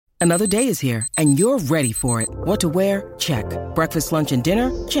Another day is here, and you're ready for it. What to wear? Check. Breakfast, lunch, and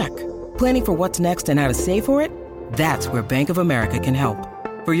dinner? Check. Planning for what's next and how to save for it? That's where Bank of America can help.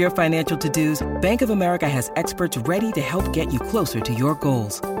 For your financial to-dos, Bank of America has experts ready to help get you closer to your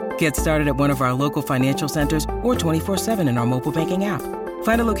goals. Get started at one of our local financial centers or 24/7 in our mobile banking app.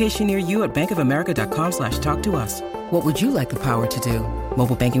 Find a location near you at bankofamerica.com/talktous. What would you like the power to do?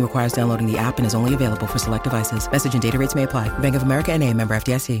 Mobile banking requires downloading the app and is only available for select devices. Message and data rates may apply. Bank of America N.A., member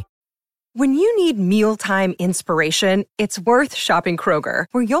FDIC. When you need mealtime inspiration, it's worth shopping Kroger,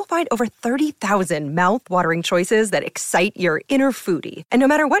 where you'll find over 30,000 mouth-watering choices that excite your inner foodie. And no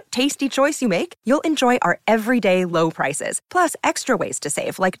matter what tasty choice you make, you'll enjoy our everyday low prices, plus extra ways to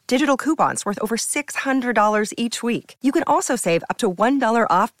save, like digital coupons worth over $600 each week. You can also save up to $1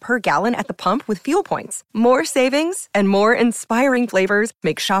 off per gallon at the pump with fuel points. More savings and more inspiring flavors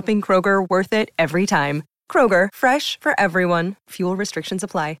make shopping Kroger worth it every time. Kroger, fresh for everyone. Fuel restrictions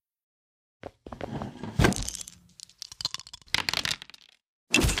apply.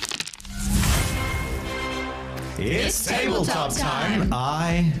 It's tabletop time.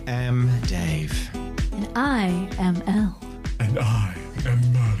 I am Dave. And I am Elle. And I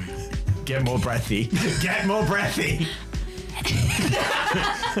am Maddie. Get more breathy. Get more breathy.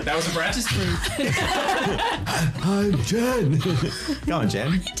 That was a breath. I'm Jen. Go on,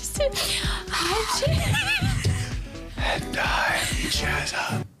 Jen. And I'm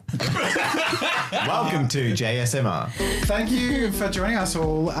Jazza. Welcome to JSMR. Thank you for joining us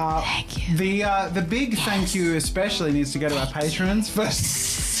all. Thank you. The big thank you especially needs to go to our patrons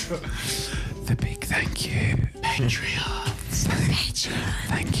first. The big thank you, Patreons.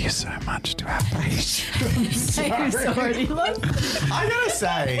 Thank you so much to our patrons. I'm sorry. I gotta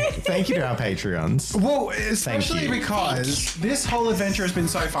say, thank you to our Patreons. Well, especially you. because this whole adventure has been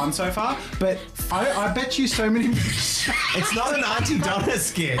so fun so far, but I bet you so many... It's not an Auntie Donna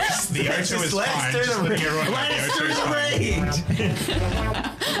skit. The Ocho is fine. Just letting everyone know the Ocho is fine.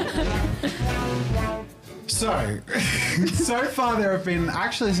 So far there have been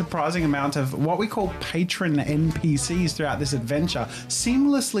actually a surprising amount of what we call patron NPCs throughout this adventure,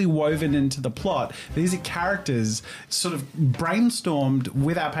 seamlessly woven into the plot. These are characters sort of brainstormed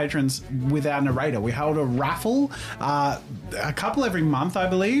with our patrons, with our narrator. We held a raffle, a couple every month, I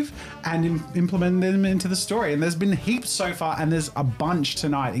believe, and implemented them into the story. And there's been heaps so far, and there's a bunch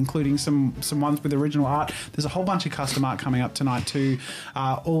tonight, including some ones with original art. There's a whole bunch of custom art coming up tonight too,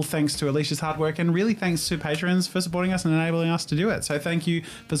 all thanks to Alicia's hard work, and really thanks to patrons for supporting us and enabling us to do it. So thank you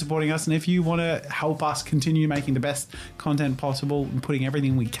for supporting us, and if you want to help us continue making the best content possible and putting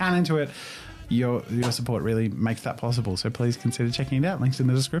everything we can into it, your support really makes that possible. So please consider checking it out. Links in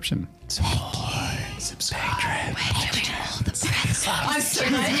the description. Subscribe. I'm so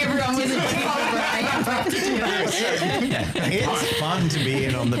glad everyone was It's fun to be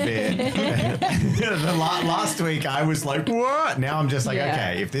in on the bit. Last week I was like, what? Now I'm just like,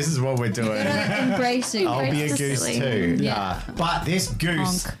 okay, if this is what we're doing, embrace it. I'll be a goose too. Yeah. But this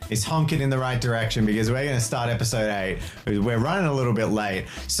goose is honking in the right direction because we're going to start episode 8. We're running a little bit late.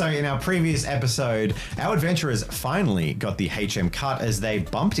 So in our previous episode, our adventurers finally got the HM cut as they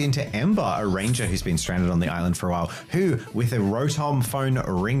bumped into Ember, a ranger who's been stranded on the island for a while, who, with a Rotom phone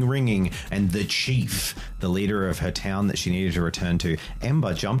ringing, and the chief, the leader of her town that she needed to return to,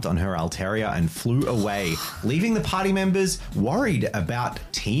 Ember jumped on her Altaria and flew away, leaving the party members worried about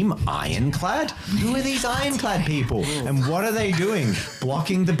Team Ironclad. Who are these Ironclad people? And what are they doing?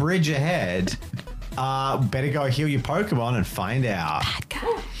 Blocking the bridge ahead. Better go heal your Pokemon and find out.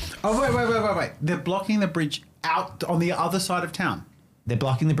 Oh, wait. They're blocking the bridge out on the other side of town. They're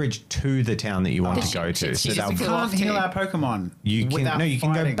blocking the bridge to the town that you want to go to. So We can't heal our Pokemon. you can go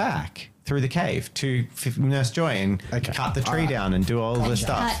fighting. back through the cave to Nurse Joy and cut the tree down and do all the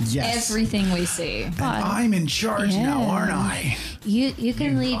stuff. That's everything we see. I'm in charge now, aren't I? You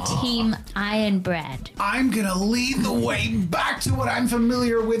can lead Team Iron Bread. I'm gonna lead the way back to what I'm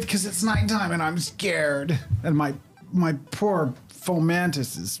familiar with because it's nighttime and I'm scared. And my poor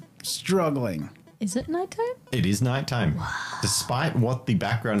Fomantis is struggling. Is it nighttime? It is nighttime, despite what the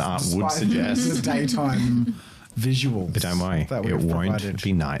background art would suggest. The daytime visuals. But don't worry, it won't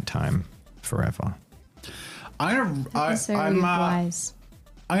be nighttime forever. I'm gonna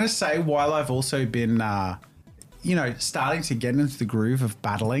say, while I've also been, starting to get into the groove of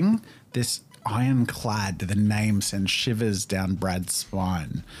battling, this Ironclad, the name sends shivers down Brad's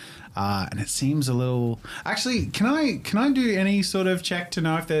spine. And it seems a little... Actually, can I do any sort of check to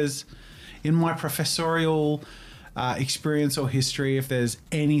know if there's, in my professorial experience or history, if there's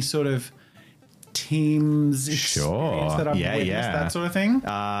any sort of teams experience that I've witnessed, that sort of thing?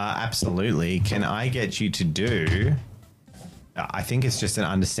 Absolutely. Can I get you to do I think it's just an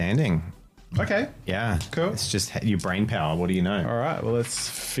understanding. Okay. Yeah. Cool. It's just your brain power. What do you know? All right. Well, let's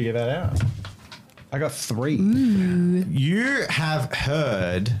figure that out. I got 3. You have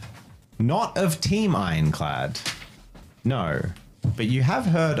heard not of Team Ironclad. No. But you have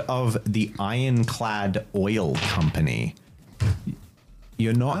heard of the Ironclad Oil Company.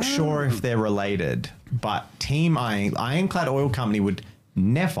 You're not sure if they're related, but Team Ironclad Oil Company would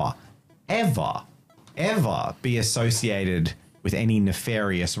never, ever, ever be associated with any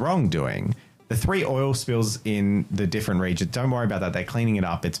nefarious wrongdoing. The 3 oil spills in the different regions, don't worry about that. They're cleaning it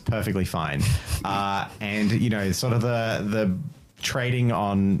up. It's perfectly fine. And, you know, sort of the trading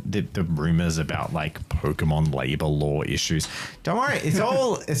on the rumors about like Pokemon labor law issues. Don't worry. It's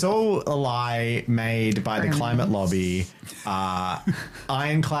all a lie made by the climate lobby.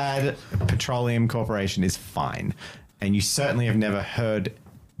 Ironclad Petroleum Corporation is fine. And you certainly have never heard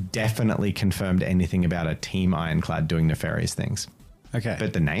definitely confirmed anything about a Team Ironclad doing nefarious things. Okay.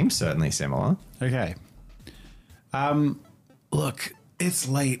 But the name's certainly similar. Okay. Look, it's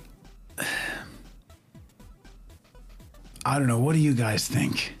late. I don't know. What do you guys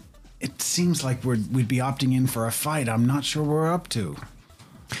think? It seems like we'd be opting in for a fight. I'm not sure what we're up to.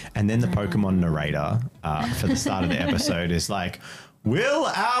 And then the Pokemon narrator for the start of the episode is like, will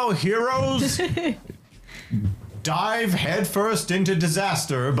our heroes dive headfirst into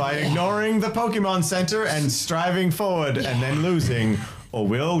disaster by ignoring the Pokemon Center and striving forward and then losing? Or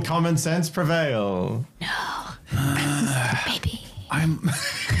will common sense prevail? Maybe. I mean,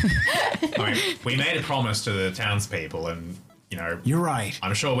 we made a promise to the townspeople, and you know, You're right.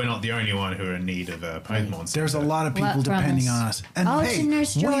 I'm sure we're not the only one who are in need of a Pokemon Center. There's a lot of people What depending promise? on us. And Oh, it's hey, in their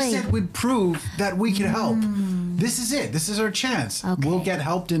story. we said we'd prove that we could help. This is it. This is our chance. Okay. We'll get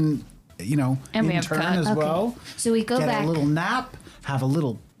helped in, And we in have turn cut. as Okay. well. So we go Get back. a little nap, have a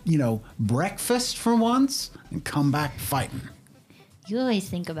little, breakfast for once, and come back fighting. You always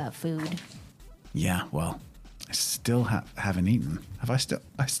think about food. Yeah, well, I still haven't eaten. I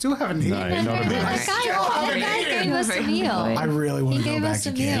still haven't eaten. No, not a bit. That guy gave us a meal. I really want He to go gave back us a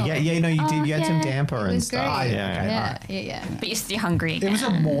again. meal. Yeah, you did. You had some Okay. damper It and was stuff. great. Yeah. But you're still hungry again. It was a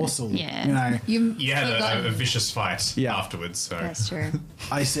morsel. Yeah. You had a vicious fight afterwards, so That's true.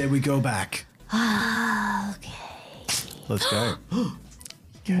 I said we go back. Okay. Let's go.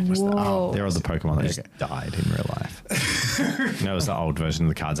 There are the Pokemon that just died in real life. No, it's the old version of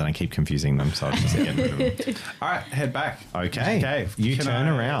the cards, and I keep confusing them, so I'm just getting rid of them. All right, head back. Okay, Cave. you Can turn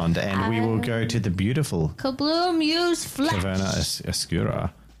I- around, and we will go to the beautiful Kabloom, use flash. Caverna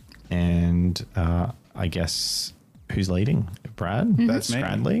Escura. And I guess who's leading? Brad? That's me.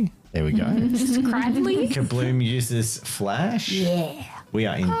 Bradley? There we go. Cradley? Kabloom uses Flash. Yeah. We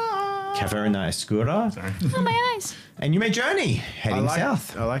are in Caverna Escura. Oh, my eyes. And you may journey heading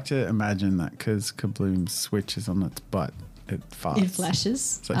south. I like to imagine that because Kabloom switches on its butt, it farts. It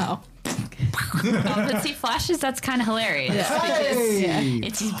flashes. So- Oh, but see, flashes, that's kind of hilarious. Hey!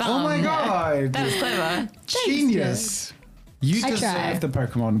 It's his bum. Oh my god! That was clever. Genius! You I deserve try. the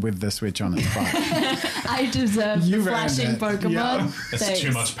Pokemon with the switch on its butt. I deserve You the earned flashing it. Pokemon. Yeah. it's Thanks.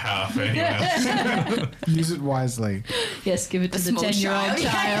 too much power for anyone else. Use it wisely. Yes, give it to the small 10-year-old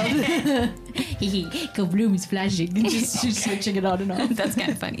child. Kabloom is flashing. Just switching it on and off. That's kind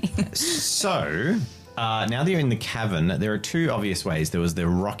of funny. So, now that you're in the cavern, there are two obvious ways. There was the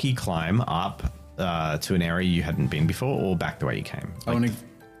rocky climb up to an area you hadn't been before, or back the way you came. I want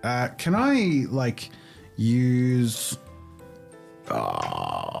to. Can I use?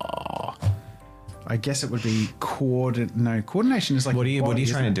 I guess it would be coordination is like. What are you body,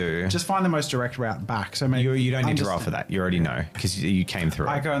 trying isn't to it? do? Just find the most direct route back. So maybe You don't need to I'm roll just- for that. You already know because you came through.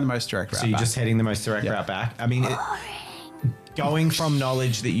 I it. go in the most direct route. So you're back. just heading the most direct route back. I mean, going from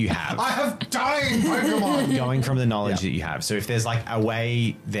knowledge that you have. I have dying Pokemon. Going from the knowledge that you have. So if there's like a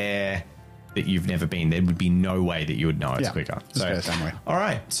way there that you've never been, there would be no way that you would know it's Yeah, quicker. just go some way. All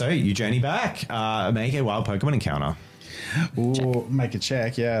right. So you journey back. Make a wild Pokemon encounter. Ooh, make a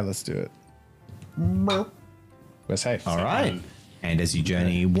check. Yeah, let's do it. We're safe. All right. And as you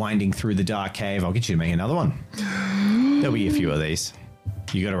journey winding through the dark cave, I'll get you to make another one. There'll be a few of these.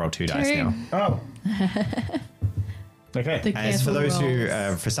 You got to roll 2 dice now. Oh. Okay. As for those who,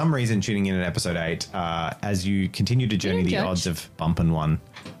 for some reason, tuning in at episode 8, as you continue to journey, the odds of bumping into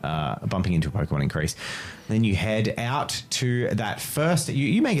a Pokemon increase. Then you head out to that first.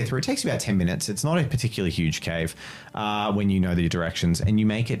 You make it through. It takes you about 10 minutes. It's not a particularly huge cave when you know the directions, and you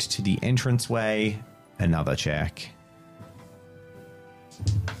make it to the entranceway. Another check.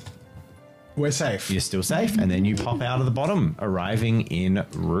 We're safe. You're still safe, and then you pop out of the bottom, arriving in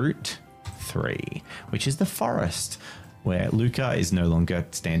Route 3, which is the forest. where Luca is no longer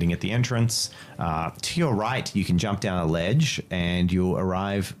standing at the entrance. To your right, you can jump down a ledge and you'll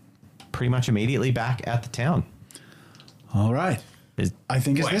arrive pretty much immediately back at the town. All right. I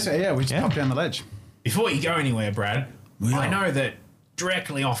think it's Wait. this way. Yeah, we just pop down the ledge. Before you go anywhere, Brad, Yeah. I know that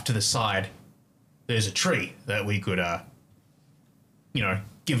directly off to the side, there's a tree that we could,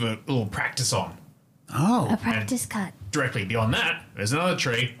 give a little practice on. Oh. Practice cut. Directly beyond that, there's another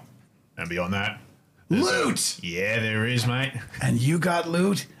tree. And beyond that, Loot! yeah, there is, mate. And you got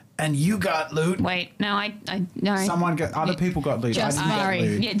loot. And you got loot. Wait, no, I no. Other people got loot. Just I didn't get Mari.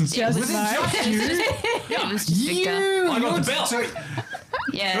 loot. Yeah, just Was it just you? Yeah, it was just Victor. I got the belt. So, Look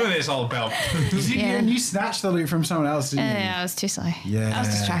at Yeah. this old belt. and you snatched the loot from someone else, didn't you? Yeah, I was too slow. Yeah. I was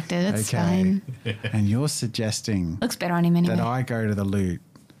distracted. It's Okay. fine. And you're suggesting Looks better on him anyway. that I go to the loot.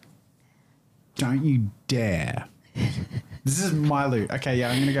 Don't you dare. This is my loot. Okay, yeah,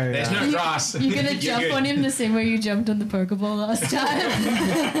 I'm going to go. There's no grass. You're gonna jump good. on him the same way you jumped on the Pokeball last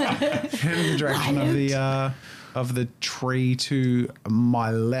time. head in the direction of the tree to my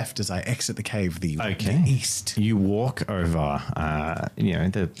left as I exit the cave, the east. You walk over,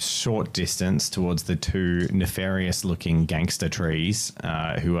 the short distance towards the two nefarious-looking gangster trees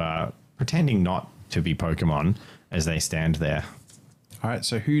who are pretending not to be Pokemon as they stand there. All right,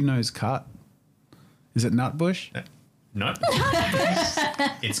 so who knows cut? Is it Nutbush? No.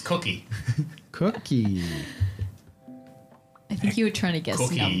 It's Cookie. Cookie. I think you were trying to guess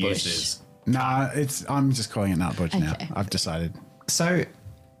Cookie Nutbush. uses. Nah, I'm just calling it Nutbush now. Okay. I've decided. So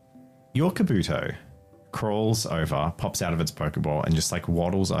your Kabuto crawls over, pops out of its Pokeball, and just like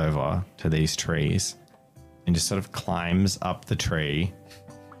waddles over to these trees and just sort of climbs up the tree,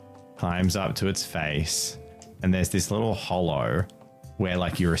 climbs up to its face, and there's this little hollow where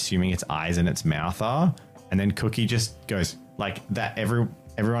like you're assuming its eyes and its mouth are, and then Cookie just goes like that.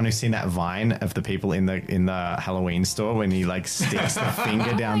 Everyone who's seen that Vine of the people in the Halloween store when he like sticks the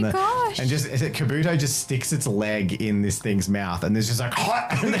finger down gosh. and just Kabuto just sticks its leg in this thing's mouth, and there's just like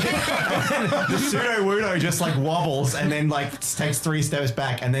and then the Pseudo-Wudo just like wobbles and then like takes 3 steps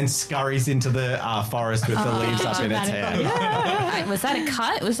back and then scurries into the forest with the leaves up in its hair. Wait, was that a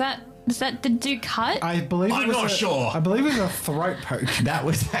cut? Did the dude cut? I believe I'm it was not sure. I believe it was a throat poke. That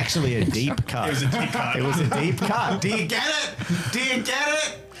was actually a deep cut. It was a deep cut. It was a deep cut. Do you get it? Do you get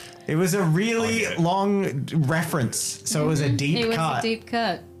it? It was a really long reference, so it was a deep It was cut. a deep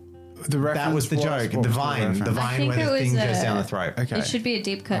cut. The reference That was the joke. what The was vine. The reference? I vine think where it the was thing goes a- down the throat. Okay. It should be a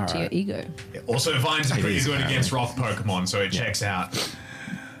deep cut to your ego. Also, Vine's pretty is, good apparently. against Roth Pokemon, so it checks out.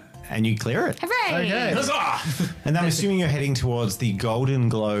 And you clear it. Hooray! Okay. Huzzah! And I'm assuming you're heading towards the golden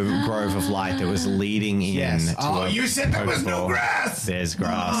grove of light that was leading in. Yes. To Oh, a you said there was no Pokeball. grass. There's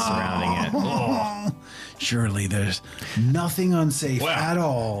grass surrounding it. Oh, surely there's nothing unsafe Well, at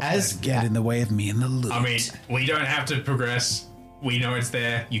all as- that get in the way of me and the loot. I mean, we don't have to progress. We know it's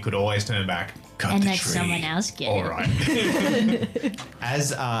there. You could always turn back. Cut And the let tree. someone else get All it. right.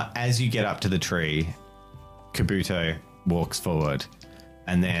 As you get up to the tree, Kabuto walks forward,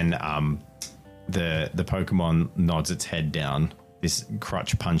 and then the Pokemon nods its head down. This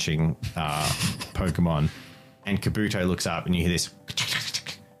crutch punching Pokemon, and Kabuto looks up, and you hear this,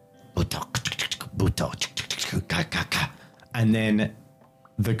 and then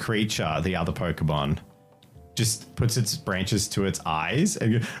the creature, the other Pokemon, just puts its branches to its eyes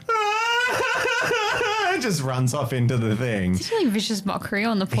and just runs off into the thing. It's really vicious mockery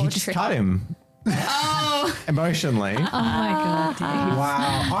on the He poor just tree. cut him. Emotionally. Oh my god, dude.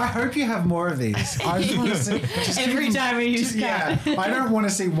 Wow. I hope you have more of these. I just want to see. Just Every keep- time we use Yeah. I don't want to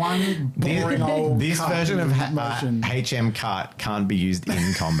see one boring old. This cut version of motion. HM cut can't be used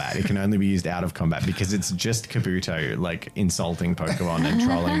in combat. It can only be used out of combat because it's just Kabuto like insulting Pokemon and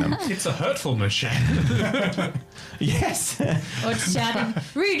trolling them. It's a hurtful machine. Yes. Or just shouting,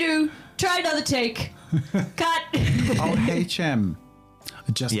 redo, try another take, cut. Oh, HM.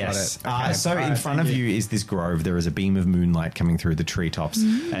 I just Yes. got it. Okay. So All in right, front thank of you is this grove. There is a beam of moonlight coming through the treetops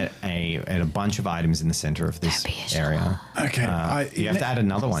and a bunch of items in the center of this area. Okay. You have to add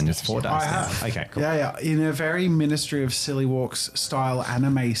another one. There's 4 dice. I now. have. Okay, cool. Yeah. In a very Ministry of Silly Walks style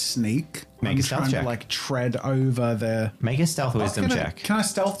anime sneak, Make I'm a stealth trying check. to like tread over the. Make a stealth wisdom check. Can I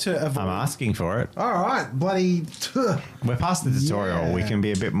stealth to avoid? I'm asking for it. All right, bloody. We're past the tutorial. Yeah. We can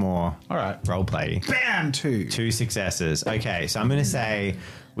be a bit more All right. role play. Bam! 2. 2 successes. Okay, so I'm going to say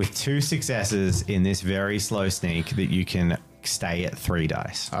with 2 successes in this very slow sneak that you can stay at 3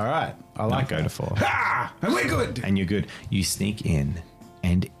 dice. All right. I Not like go that. to 4. Ah! And we're good. And you're good. You sneak in,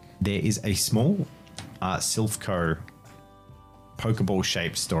 and there is a small Silphco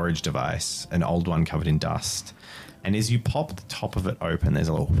Pokeball-shaped storage device, an old one covered in dust. And as you pop the top of it open, there's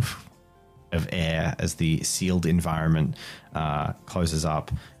a little of air as the sealed environment closes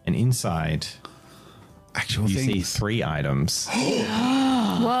up. And inside, Actual you see things. 3 items.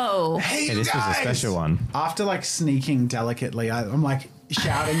 Whoa. Hey, Hey, you this was a guys! special one. After like sneaking delicately, I'm like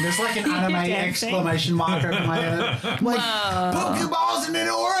shouting. There's like an anime Dancing. exclamation mark over my head. I'm like, Pokeballs and an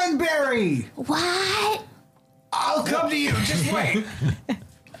orangeberry. What? I'll come to you. Just wait.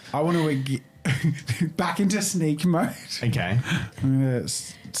 I want to get back into sneak mode. Okay. I'm gonna You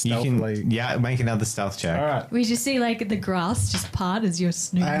stealthily. can, make another stealth check. All right. We just see like the grass just part as you're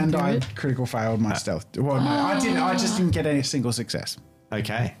snooping And through I it. critical failed my stealth. Well, no, I didn't. I just didn't get any single success.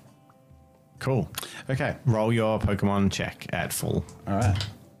 Okay. Cool. Okay. Roll your Pokemon check at full. All right.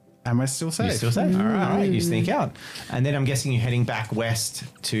 Am I still safe? You're still safe. All right. You sneak out. And then I'm guessing you're heading back west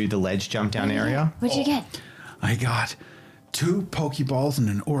to the ledge jump down area. What'd you get? I got 2 Pokeballs and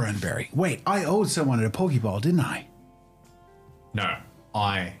an orangeberry. Wait, I owed someone a Pokeball, didn't I? No,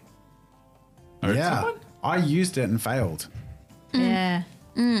 I. Yeah. I used it and failed. Yeah.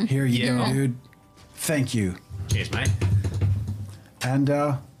 Here you Yeah. go, dude. Thank you. Cheers, mate. And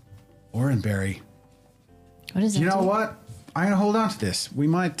orangeberry. What is it? You know what? I'm gonna hold on to this. We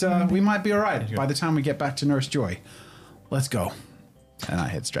might be all right by the time we get back to Nurse Joy. Let's go. And I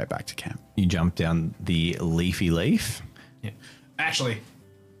head straight back to camp. You jump down the leafy leaf. Yeah. Actually,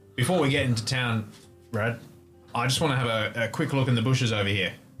 before we get into town, Brad, I just want to have a quick look in the bushes over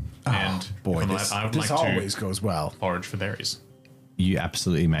here. And Boy, if I'm this, I would this like always to goes well. forage for berries. You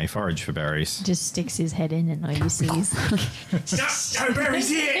absolutely may forage for berries. Just sticks his head in and all you see is No berries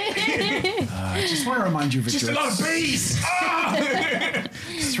here! I just want to remind you, Victor. Just a lot of bees!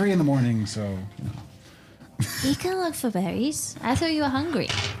 It's 3 a.m, so You can look for berries. I thought you were hungry.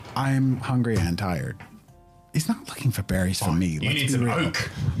 I'm hungry and tired. He's not looking for berries for me. You Let's need be some real. oak.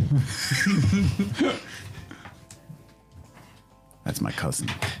 That's my cousin.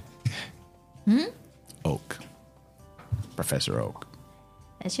 Oak. Professor Oak.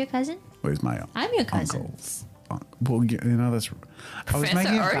 That's your cousin? Where's my I'm your cousin. uncle? Well, you know, that's... I was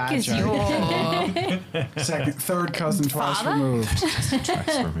making a bad joke. Second, third cousin twice Father? removed.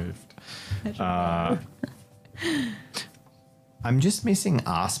 Twice removed. I'm just missing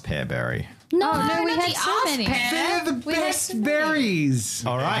ass pearberry. No, no, we not had the so many. They're the We had best so many. berries.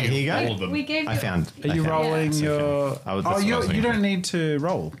 All right, here you All go. of them. We gave I found. Are you rolling your... I was- Oh, that's what I was you thinking. don't need to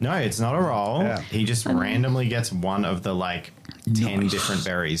roll. No, it's not a roll. Yeah. He just randomly gets one of the like 10 Nice. different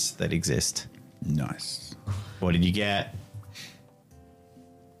berries that exist. Nice. What did you get?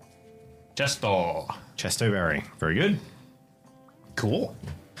 Chesto. Chesto berry. Very good. Cool.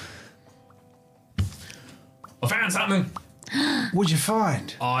 I found something. What'd you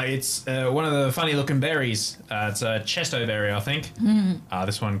find? It's one of the funny looking berries. It's a chesto berry, I think.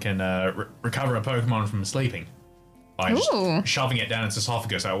 This one can recover a Pokemon from sleeping by just Ooh. shoving it down its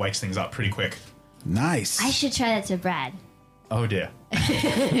esophagus, so it wakes things up pretty quick. Nice. I should try that to Brad. Oh dear.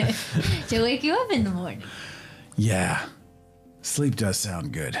 To wake you up in the morning. Yeah. Sleep does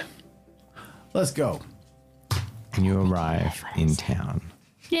sound good. Let's go. And you arrive in town,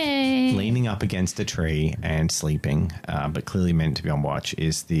 Yay. leaning up against a tree and sleeping, but clearly meant to be on watch,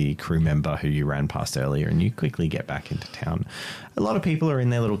 is the crew member who you ran past earlier, and you quickly get back into town. A lot of people are in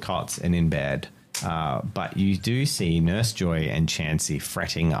their little cots and in bed, but you do see Nurse Joy and Chansey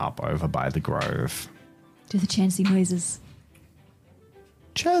fretting up over by the grove. Do the chancy noises.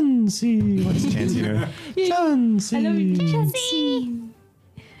 Chansey! What does Chansey do? Chansey! I love you, Chancy.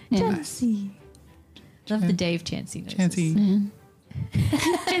 Chancy. Love the Dave Chancy noises. Chancy.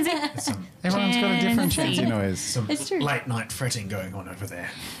 Everyone's got a different Chancy. chancy noise. Some It's true. late night fretting going on over there.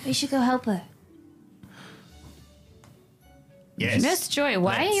 We should go help her. Yes. Nurse Joy,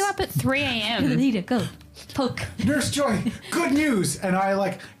 why are you up at 3 a.m.? Leader, go. Poke. Nurse Joy, good news! And I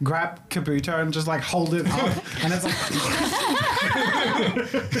like grab Kabuto and just like hold it up, and it's like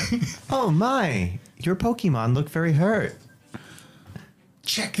Oh my! Your Pokemon look very hurt.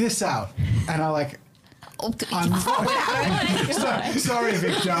 check this out. And I like Oh, sorry,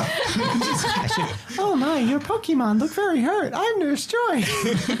 Victor. Oh my! Your Pokemon look very hurt. I'm Nurse Joy.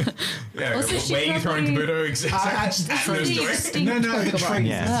 Yeah, Also, she's where are you throwing probably- Kabuto? Pretty distinct No, the Pokemon. trees.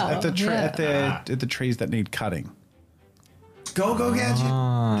 Yeah. At the Yeah. at the trees that need cutting. Go gadget.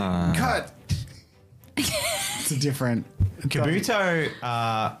 Cut. It's a different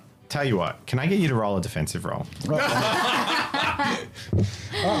Kabuto, tell you what, can I get you to roll a defensive roll?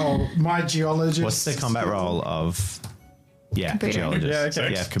 Oh, my geologist. What's the combat roll of... Yeah, Kabuto. geologist. Yeah,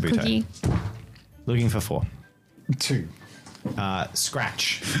 okay. Yeah, Kabuto. Cookie. Looking for 4. 2.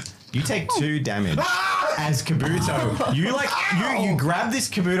 Scratch. You take 2 damage as Kabuto. You grab this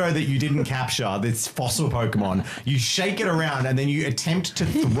Kabuto that you didn't capture, this fossil Pokemon, you shake it around, and then you attempt to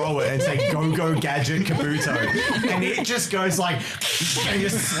throw it and say, go gadget Kabuto. And it just goes like, and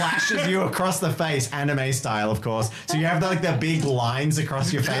just slashes you across the face, anime style, of course. So you have the big lines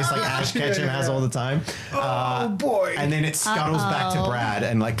across your face like Ash Ketchum has all the time. Oh, boy. And then it scuttles back to Brad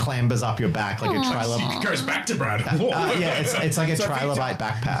and like clambers up your back like a trilobite. It goes back to Brad. Yeah, it's like a trilobite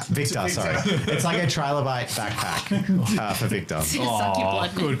backpack. Victor, sorry. It's like a trilobite backpack for Victor. Suck your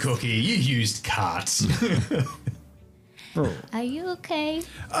blood. Good cookie. You used carts. Are you okay?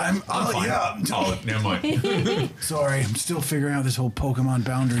 I'm fine. yeah. Oh, never mind. Sorry, I'm still figuring out this whole Pokemon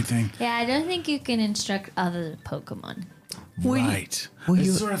boundary thing. Yeah, I don't think you can instruct other Pokemon. Right.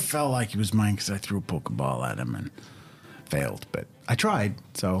 It sort of felt like he was mine because I threw a Pokeball at him and failed, but I tried,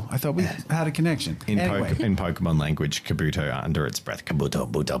 so I thought we had a connection. In Anyway. Pokemon language, Kabuto under its breath,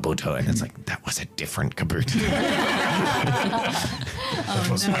 Kabuto, Buto, Buto, and it's like, that was a different Kabuto. That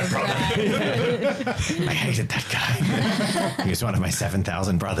was my brother. I hated that guy. He was one of my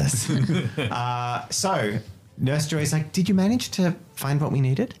 7,000 brothers. So, Nurse Joy's like, did you manage to find what we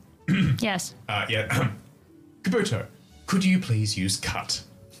needed? Yes. Yeah. Kabuto, could you please use cut?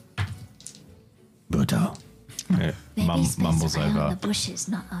 Buto. Mumbles around over. the bushes,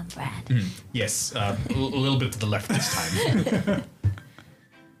 not on Brad. Yes, a little bit to the left this time.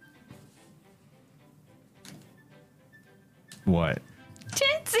 What?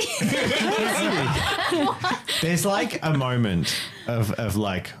 Chansey! There's like a moment of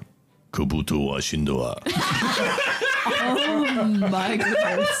like, Kabuto wa Shindoa. Oh my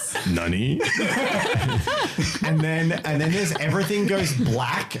goodness. Nani? and then there's everything goes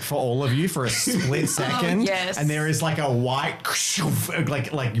black for all of you for a split second. Yes. And there is like a white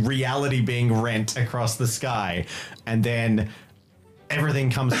like reality being rent across the sky. And then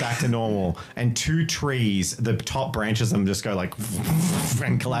everything comes back to normal. And two trees, the top branches of them just go like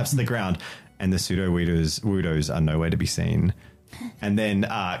and collapse to the ground. And the pseudo-Wudos are nowhere to be seen. And then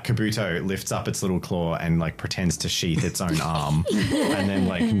Kabuto lifts up its little claw and like pretends to sheath its own arm and then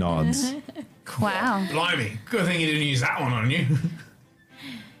like nods. Wow. Blimey, good thing you didn't use that one on you.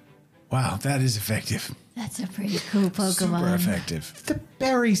 Wow, that is effective. That's a pretty cool Pokemon. Super effective. The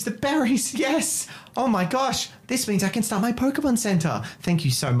berries, yes. Oh my gosh, this means I can start my Pokemon Center. Thank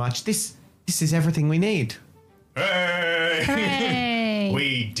you so much. This is everything we need. Hey! Hooray.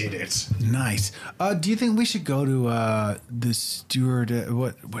 We did it. Nice. Do you think we should go to the steward?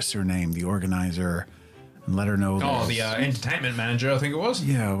 What's her name? The organizer, and let her know. Oh, the entertainment manager, I think it was.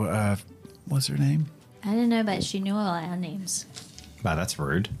 Yeah. What's her name? I didn't know, but she knew all our names. Wow, that's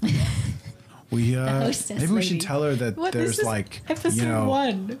rude. We hostess maybe we should lady. tell her that What, there's this is like episode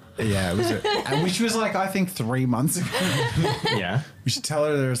 1. Yeah, it was, and which was like I think 3 months ago. Yeah. We should tell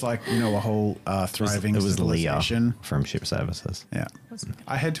her there's like a whole thriving. It was Leah civilization. from Ship Services. Yeah,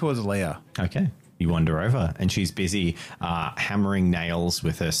 I head towards Leah. Okay. You wander over and she's busy hammering nails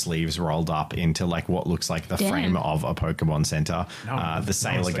with her sleeves rolled up into like what looks like the frame of a Pokemon Center. The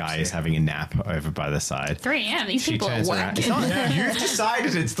sailor guy is having a nap over by the side. 3 a.m. These She people are turns around. whack. It's not, you've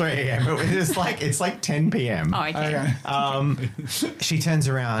decided it's 3 a.m. It's like 10 p.m. Oh, okay. She turns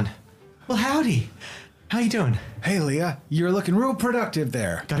around. Well, howdy. How you doing? Hey, Leah, you're looking real productive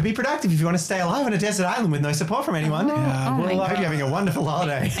there. Got to be productive if you want to stay alive on a desert island with no support from anyone. Yeah, my I hope you're having a wonderful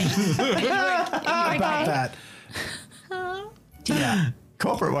holiday. about that. Yeah.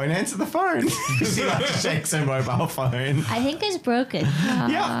 Corporate won't answer the phone. She like shakes her mobile phone. I think it's broken.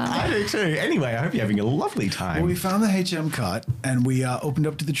 Yeah, I do too. Anyway, I hope you're having a lovely time. Well, we found the HM cut, and we opened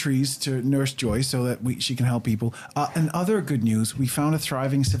up to the trees to Nurse Joy so that she can help people. And other good news, we found a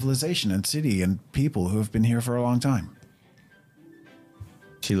thriving civilization and city and people who have been here for a long time.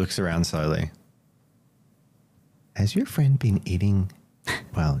 She looks around slowly. Has your friend been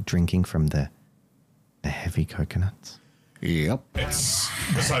drinking from the heavy coconuts? Yep. It's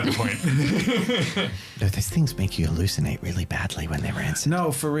beside the point. No, those things make you hallucinate really badly when they're rancid.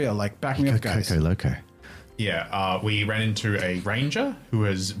 No, for real. Like, back me up, guys. Coco Loco. Yeah, we ran into a ranger who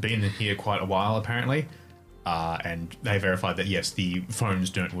has been here quite a while, apparently. And they verified that, yes, the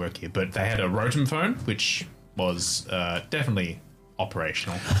phones don't work here. But they had a Rotom phone, which was definitely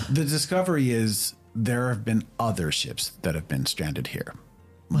operational. The discovery is there have been other ships that have been stranded here.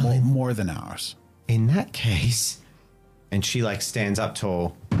 More than ours. In that case... And she like stands up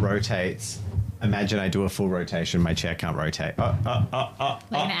tall, rotates. Imagine I do a full rotation. My chair can't rotate. Like an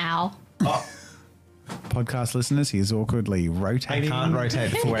owl. Podcast listeners, he is awkwardly I rotating. can't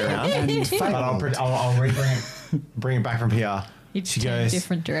rotate the full way around. But I'll bring it back from here. He'd She turn goes,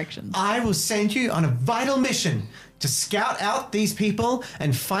 different directions. I will send you on a vital mission to scout out these people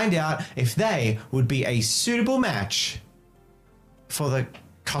and find out if they would be a suitable match for the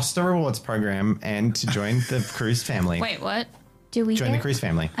Costa Rewards program and to join the cruise family. Wait, what? Do we Join the cruise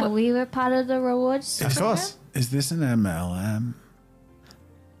family. Are we a part of the rewards? Of course. Is this an MLM?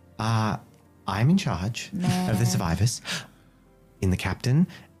 I'm in charge of the survivors in the captain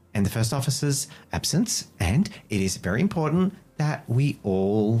and the first officer's absence, and it is very important that we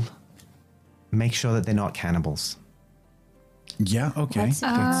all make sure that they're not cannibals. Yeah, okay.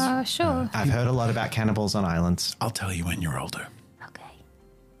 Sure. I've heard a lot about cannibals on islands. I'll tell you when you're older. Okay.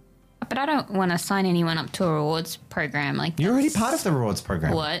 But I don't want to sign anyone up to a rewards program. Like You're already part of the rewards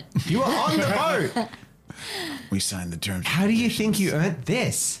program. what? You were on the boat. We signed the terms. How do you think you earned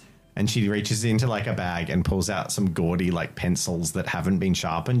this? And she reaches into like a bag and pulls out some gaudy like pencils that haven't been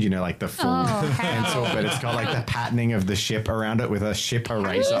sharpened. You know, like the full pencil, but it's got like the patterning of the ship around it with a ship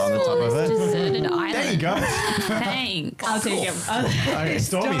eraser on the top of it. Deserted island. There you go. Thanks. I'll take it. Okay,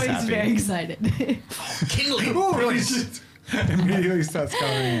 Stormy's happy. very excited. Immediately starts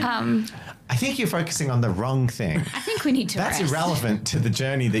going. I think you're focusing on the wrong thing. I think we need to That's rest. irrelevant to the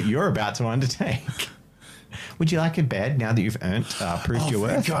journey that you're about to undertake. Would you like a bed now that you've proved your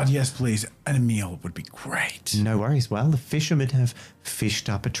Thank worth? God, yes, please. And a meal would be great. No worries. Well, the fishermen have fished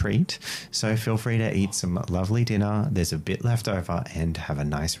up a treat, so feel free to eat some lovely dinner. There's a bit left over, and have a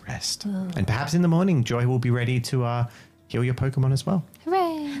nice rest. And perhaps in the morning, Joy will be ready to heal your Pokemon as well.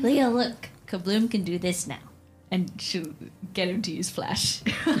 Hooray. Leah, look. Kabloom can do this now. And she'll get him to use Flash.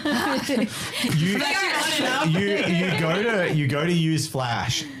 You go to use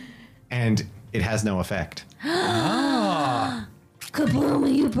Flash, and it has no effect. Kabloom, are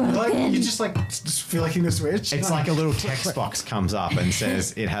you broken? Like, you just flicking the switch. It's like a little text box comes up and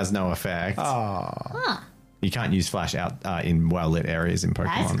says it has no effect. You can't use Flash out in well-lit areas in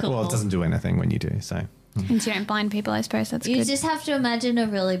Pokemon. That's cool. Well, it doesn't do anything when you do, so... Since you don't blind people, I suppose that's You good. just have to imagine a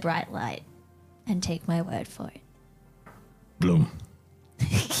really bright light and take my word for it. Bloom.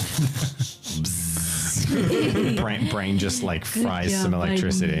 brain just like fries some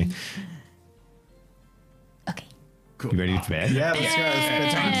electricity. Okay. You ready for bed? Yeah, let's go. It's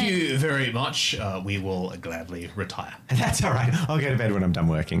bedtime. Thank you very much. We will gladly retire. That's all right. I'll go to bed when I'm done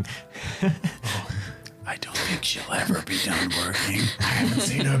working. I don't think she'll ever be done working. I haven't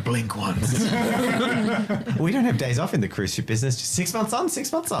seen her blink once. We don't have days off in the cruise ship business. Just 6 months on,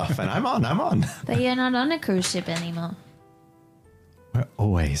 6 months off, and I'm on. But you're not on a cruise ship anymore. We're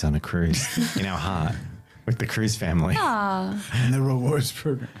always on a cruise in our heart with the cruise family. And the rewards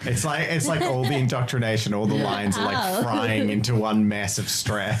program. It's like all the indoctrination, all the lines are like frying into one mess of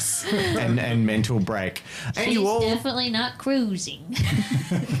stress and mental break. And She's you all definitely not cruising.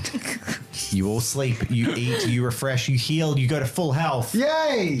 you all sleep, you eat, you refresh, you heal, you go to full health.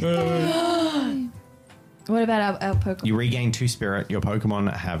 Yay! What about our Pokemon? You regain 2 spirit. Your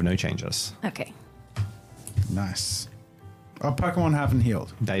Pokemon have no changes. Okay. Nice. Our Pokemon haven't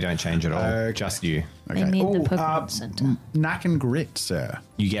healed. They don't change at all. Okay. Just you. They need the Pokemon Center. Knack and Grit, sir.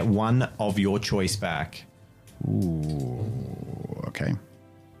 You get 1 of your choice back. Ooh, okay.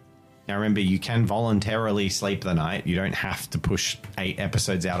 Now remember, you can voluntarily sleep the night. You don't have to push 8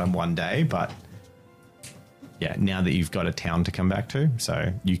 episodes out in one day, but yeah, now that you've got a town to come back to,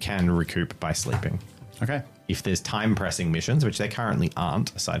 so you can recoup by sleeping. Okay. If there's time-pressing missions, which there currently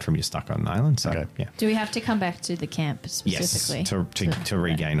aren't, aside from you're stuck on an island, so Okay. yeah. Do we have to come back to the camp Yes, specifically? to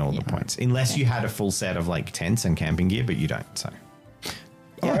regain all the points. Unless you had a full set of like tents and camping gear, but you don't, so...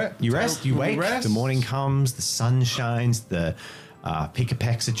 All right. You rest, you wake, Rest. the morning comes, the sun shines, the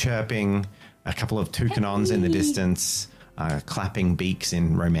pikapeks are chirping, a couple of toucanons in the distance, clapping beaks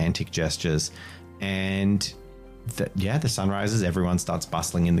in romantic gestures, and the sun rises, everyone starts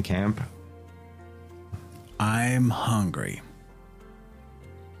bustling in the camp. I'm hungry.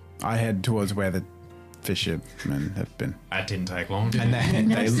 I head towards where the fishermen have been. That didn't take long. And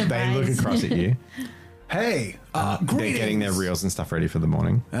they look across at you. Hey, They're getting their reels and stuff ready for the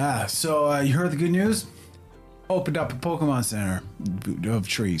morning. So you heard the good news? Opened up a Pokemon Center of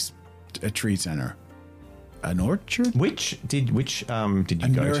trees. A tree center. An orchard? Which did you A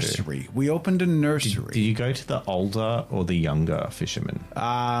go nursery. We opened a to? nursery. Did you go to the older or the younger fisherman?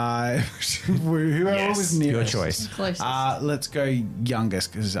 Whoever was nearest. Your choice. Closest. Let's go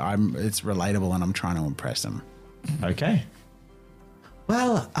youngest because it's relatable and I'm trying to impress them. Okay.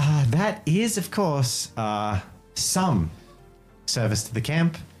 Well, that is, of course, some service to the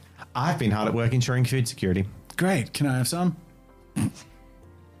camp. I've been hard at work ensuring food security. Great. Can I have some?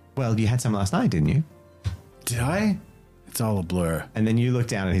 Well, you had some last night, didn't you? Did I? It's all a blur. And then you look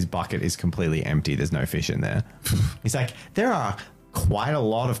down and his bucket is completely empty. There's no fish in there. He's like, there are quite a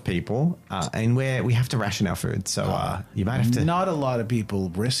lot of people, and we have to ration our food. So you might have to. Not a lot of people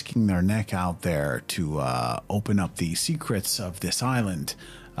risking their neck out there to open up the secrets of this island,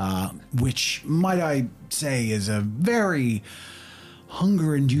 which, might I say, is a very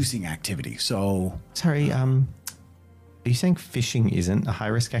hunger-inducing activity. So, sorry, are you saying fishing isn't a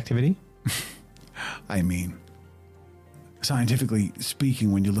high-risk activity? I mean, scientifically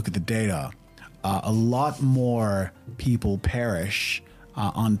speaking, when you look at the data, a lot more people perish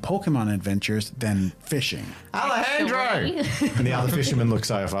on Pokemon adventures than fishing. Alejandro! And the other fisherman looks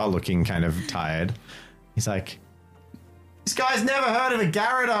over, looking kind of tired. He's like, this guy's never heard of a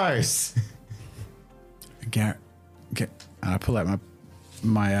Gyarados. I pull out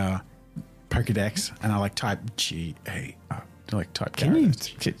my Pokedex and I type G-A. Type Can you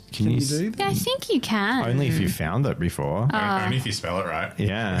do that? Yeah, I think you can. Only if you found it before. Only if you spell it right.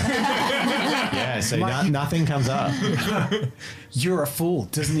 Yeah. Yeah, so nothing comes up. You're a fool.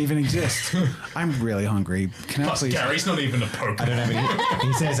 Doesn't even exist. I'm really hungry. Can Plus, I please? Gary's not even a Pokemon. I don't have any.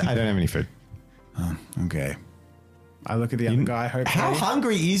 He says, I don't have any food. Okay. I look at the other guy. How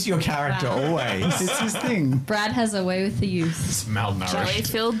hungry is your character always? It's his thing. Brad has a way with the youth. It's malnourished.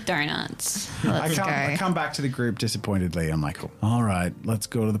 Jelly-filled donuts. Let's go. I come back to the group disappointedly. I'm like, all right, let's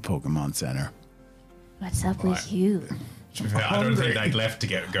go to the Pokemon Center. What's up with you? I don't think they'd left to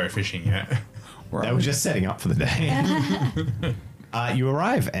go fishing yet. They were just setting up for the day. You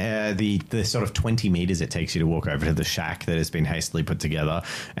arrive. The sort of 20 meters it takes you to walk over to the shack that has been hastily put together,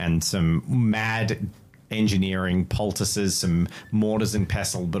 and some mad engineering poultices, some mortars and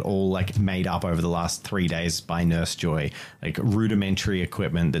pestle, but all made up over the last 3 days by Nurse Joy. Rudimentary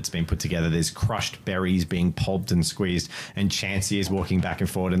equipment that's been put together. There's crushed berries being pulped and squeezed, and Chansey is walking back and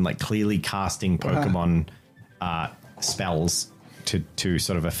forward and clearly casting Pokemon spells to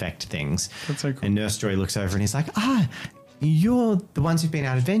sort of affect things. That's so cool. And Nurse Joy looks over and he's like, you're the ones who've been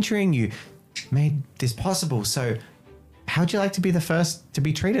out adventuring. You made this possible. So how'd you like to be the first to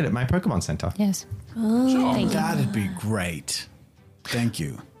be treated at my Pokemon Center? Yes. That'd be great. Thank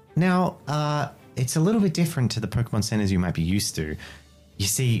you. Now, it's a little bit different to the Pokemon Centers you might be used to. You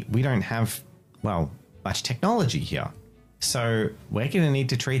see, we don't have, much technology here. So we're going to need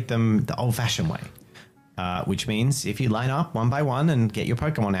to treat them the old-fashioned way, which means if you line up one by one and get your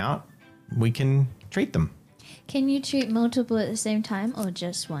Pokemon out, we can treat them. Can you treat multiple at the same time or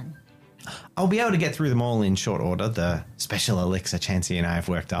just one? I'll be able to get through them all in short order. The special elixir Chansey and I have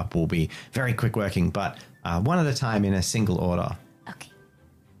worked up will be very quick working, but one at a time in a single order. Okay.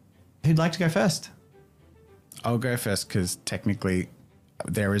 Who'd like to go first? I'll go first because technically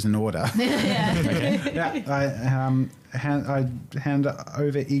there is an order. I hand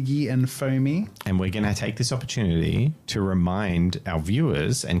over Iggy and Foamy. And we're going to take this opportunity to remind our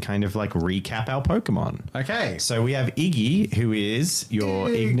viewers and kind of recap our Pokemon. Okay. So we have Iggy, who is your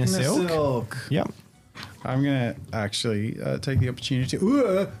Ignisilk. Yep. I'm going to actually take the opportunity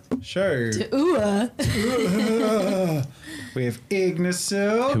to show. We have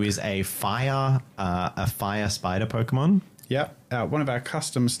Ignisilk, who is a fire spider Pokemon. Yep, one of our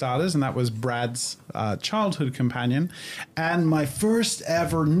custom starters, and that was Brad's childhood companion. And my first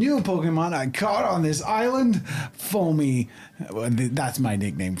ever new Pokemon I caught on this island, Foamy. That's my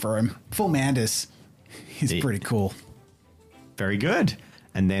nickname for him. Foamandus. He's pretty cool. Very good.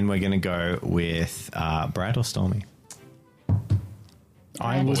 And then we're going to go with Brad or Stormy.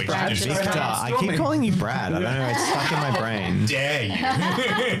 I was Brad. Victor. I keep calling you Brad. I don't know. It's stuck in my brain. Dare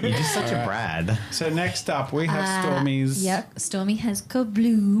you? You're just such a Brad. So next up, we have Stormy's. Yep, Stormy has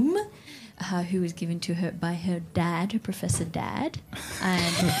Kabloom, who was given to her by her dad, her Professor Dad.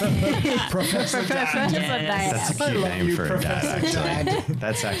 And Professor Dad. That's a cute name for a dad, actually.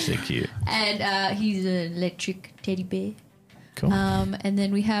 That's actually cute. And he's an electric teddy bear. Cool. And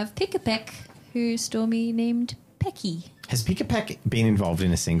then we have Pick-a-Peck, who Stormy named Pecky. Has Pick-a-Peck been involved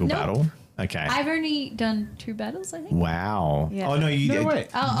in a single battle? Okay. I've only done 2 battles, I think. Wow. Yeah. Oh, no, you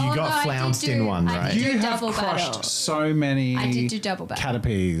got flounced in one, right? You have double crushed battle. so many I did do double battle.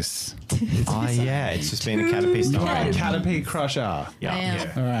 Caterpies. Oh, yeah. It's just been a Caterpie You are story. a Caterpie crusher. Yeah. I am.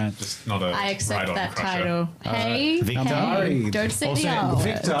 Yeah. All right. Just not a I accept ride-on that crusher. title. Hey, Victor. hey, don't say Also, the R word.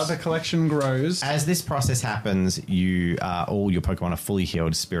 Victor, the collection grows. As this process happens, all your Pokemon are fully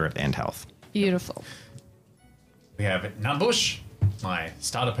healed, spirit and health. Beautiful. We have Nutbush, my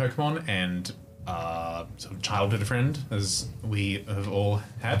starter Pokemon, and sort of childhood friend, as we have all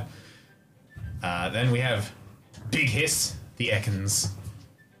had. Then we have Big Hiss, the Ekans,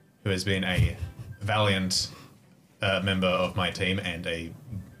 who has been a valiant member of my team and a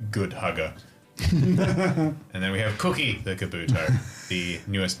good hugger. And then we have Cookie the Kabuto, the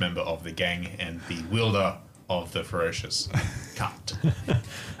newest member of the gang and the wielder of the ferocious cut.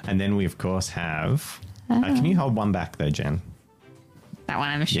 And then we, of course, have... can you hold one back, though, Jen? That one,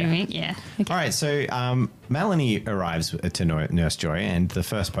 I'm assuming. Yeah. Okay. All right, so Melanie arrives to Nurse Joy, and the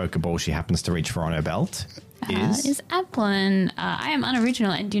first Pokeball she happens to reach for on her belt Is Applin. I am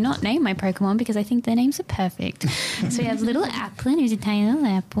unoriginal and do not name my Pokemon because I think their names are perfect. So we have little Applin, who's a tiny little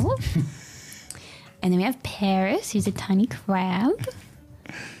apple. And then we have Paris, who's a tiny crab.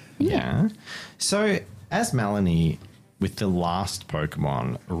 Yeah. So as Melanie, with the last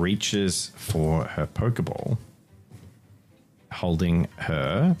Pokemon, reaches for her Pokeball, holding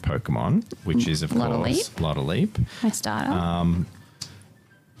her Pokemon, which is, of course, Lottleap. My starter.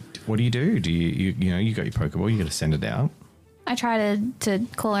 What do? Do you got your Pokeball, you got to send it out. I try to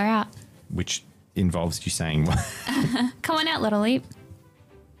call her out. Which involves you saying what? Come on out, Lottleap.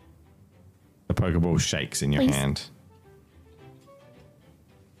 The Pokeball shakes in your hand.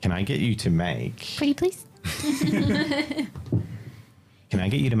 Can I get you to make... Pretty please. Can I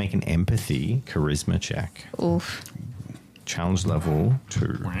get you to make an empathy charisma check? Oof. Challenge level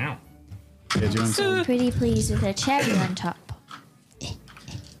 2. Wow. Pretty pleased with a cherry on top.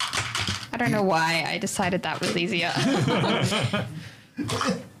 I don't know why I decided that was easier.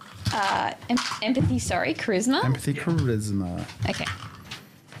 Empathy, sorry, charisma? Empathy, charisma. Okay.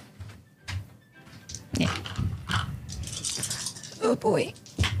 Yeah. Oh, boy.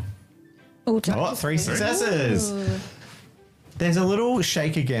 Oh, 3 successes. Ooh. There's a little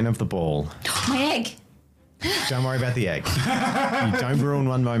shake again of the ball. My egg. Don't worry about the egg. You don't ruin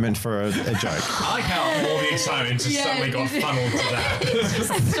one moment for a joke. I like how all the excitement just suddenly got funneled to that.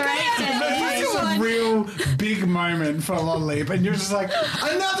 This is a real big moment for Lottleap, and you're just like,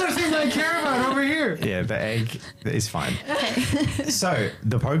 another thing I care about over here. Yeah, the egg is fine. Okay. So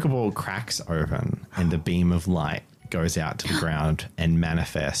the Pokeball cracks open, and the beam of light goes out to the ground and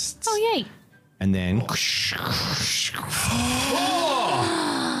manifests. Oh, yay. And then...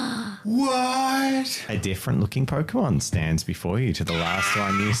 What? A different looking Pokemon stands before you to the last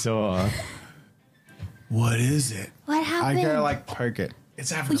one you saw. What is it? What happened? I go like poke it. It's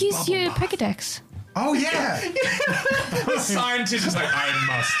having Well, use your Pokedex. Oh, yeah. The scientist is like, I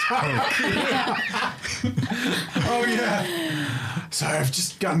must poke. Oh, yeah. So I've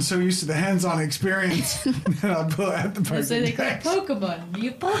just gotten so used to the hands-on experience that I pull out the Pokedex. So they call Pokemon.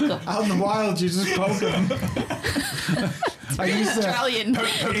 You poke them. Out in the wild, you just poke them. I use Australian.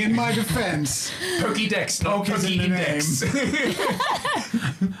 In my defense, Pokédex, not poke is in the Pokédex.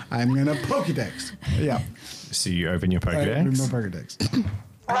 name. I'm going to Pokedex. Yeah. So you open your I open my Pokedex? Pokedex.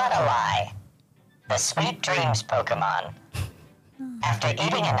 Lottleap, the Sweet Dreams Pokemon. After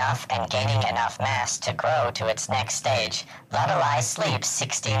eating enough and gaining enough mass to grow to its next stage, Lottleap sleeps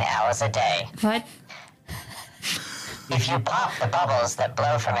 16 hours a day. What? If you pop the bubbles that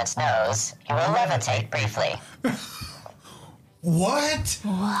blow from its nose, you will levitate briefly. What?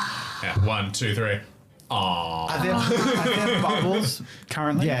 Yeah, 1, 2, 3. Aww. Are there bubbles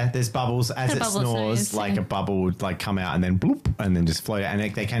currently? Yeah, there's bubbles as it snores, like a bubble would like come out and then bloop, and then just float out,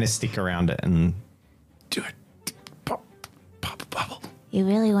 and they kind of stick around it and Do it. Pop a bubble. You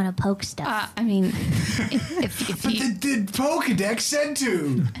really want to poke stuff. I mean, if But you, the Pokedex said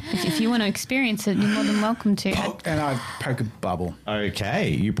to. if you want to experience it, you're more than welcome to. And I poke a bubble. Okay,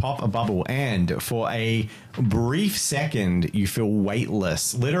 you pop a bubble, and for a brief second, you feel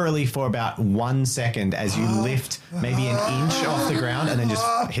weightless. Literally for about 1 second as you lift maybe an inch off the ground and then just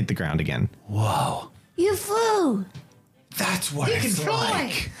hit the ground again. Whoa. You flew. That's what it's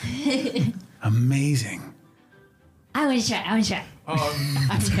like. Amazing. I want to try.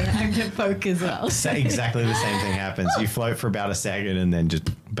 I'm gonna poke as well. Exactly the same thing happens. You float for about a second and then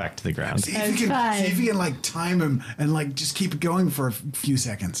just back to the ground. See if you can like time him and like just keep it going for a few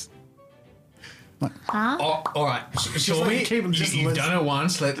seconds. Huh? Oh, all right, shall like we? keep 'em just You've done it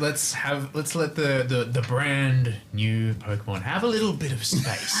once. Let's let the brand new Pokemon have a little bit of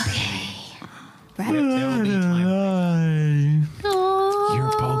space. Okay. There will be time. Your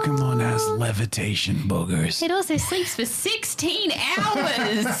Pokemon has levitation boogers. It also sleeps for 16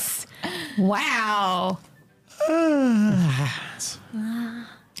 hours. Wow. And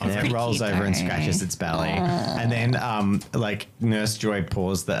it rolls cute, over and though. scratches its belly. And then, like, Nurse Joy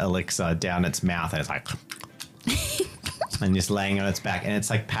pours the elixir down its mouth, and it's like... and just laying on its back, and it's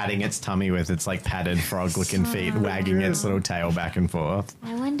like patting its tummy with its like padded frog-looking feet, wagging its little tail back and forth.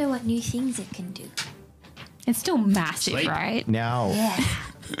 I wonder what new things it can do. It's still massive, right? Now,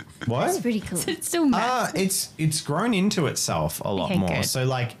 What? That's pretty cool. It's still massive. It's grown into itself a lot Okay, more. good. So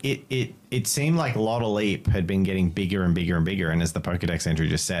like it seemed like Lottleap had been getting bigger and bigger and bigger, and as the Pokedex entry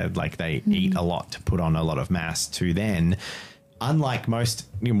just said, like they eat a lot to put on a lot of mass to then. Unlike most,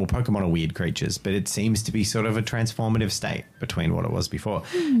 Pokemon are weird creatures, but it seems to be sort of a transformative state between what it was before.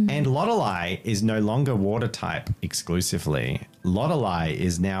 And Lottleap is no longer water type exclusively. Lottleap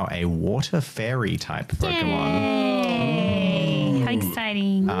is now a water fairy type Pokemon. Yay. How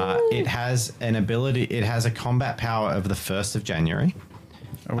exciting. It has an ability, it has a combat power of the 1st of January.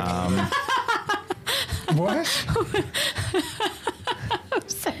 What?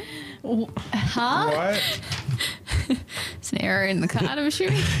 What? It's an error in the card, I'm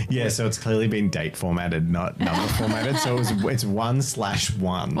assuming. Yeah, so it's clearly been date formatted, not number formatted. So it's 1/1.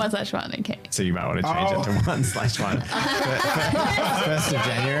 1/1, okay. So you might want to change it to 1/1. 1st of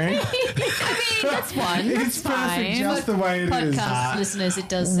January. I mean, that's one. It's perfect just the way it is. Podcast listeners, it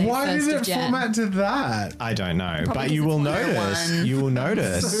does say Why did 1st of it Jan. format to that? I don't know, but because you will it's 101.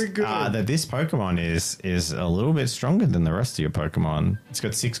 notice So good. that this Pokemon is a little bit stronger than the rest of your Pokemon. It's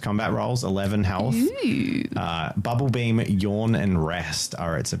got 6 combat rolls, 11 health. Bubble Beam, Yawn, and Rest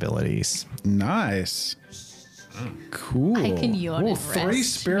are its abilities. Nice. Cool. I can yawn Ooh, and 3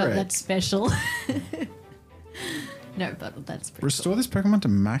 rest. spirit. Not that special. No, but that's pretty Restore this Pokemon to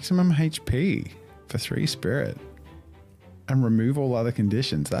maximum HP for 3 spirit. And remove all other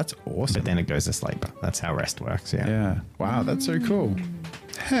conditions. That's awesome. But then it goes to sleep. That's how Rest works, yeah. Yeah. Wow, that's so cool.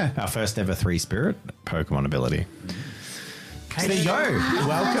 Our first ever 3 spirit Pokemon ability. So there you go.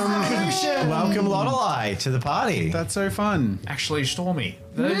 Welcome Lottleap to the party. That's so fun. Actually, Stormy,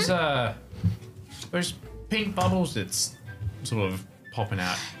 those pink bubbles that's sort of popping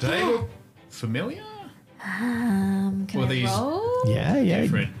out, do they look familiar? Can Were I these- roll? Yeah.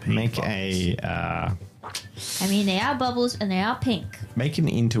 Different pink Make bubbles. I mean, they are bubbles and they are pink. make an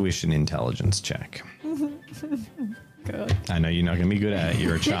intuition intelligence check. I know you're not going to be good at it.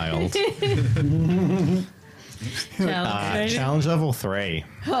 You're a child. Challenge level 3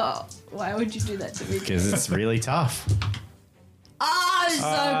 Oh, why would you do that to me? because it's really tough. Oh,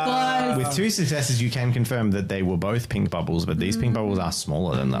 so close. With 2 successes, you can confirm that they were both pink bubbles, but these pink bubbles are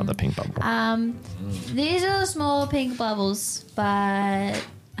smaller than the other pink bubble. These are small pink bubbles, but I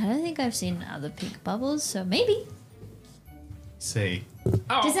don't think I've seen other pink bubbles, so maybe. See.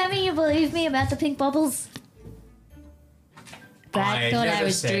 Does that mean you believe me about the pink bubbles? But I thought never I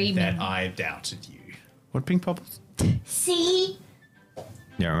was said dreaming. that I doubted you. What pink bubbles? See?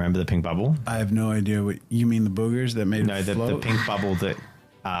 You don't remember the pink bubble? I have no idea what you mean. The boogers that made No, it the float? pink bubble that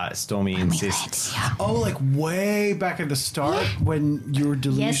Stormy insists. Oh, like way back at the start when you were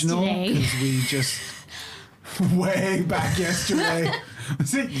delusional Yesterday. because we just way back yesterday.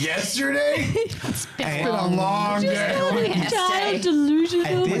 Was it yesterday? It's been a long day. Child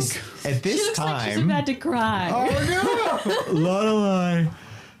delusional. At this time, She's about to cry. Oh no! Lottleap,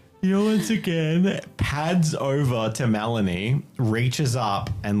 you once again pads over to Melanie, reaches up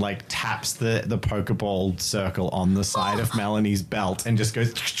and like taps the Pokeball circle on the side of Melanie's belt and just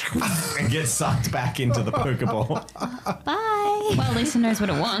goes and gets sucked back into the Pokeball. Bye. Well, at least it knows what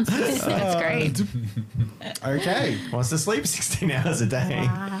it wants. That's great. Okay. Wants to sleep 16 hours a day.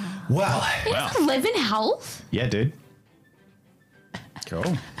 Well, 11 health? yeah, dude.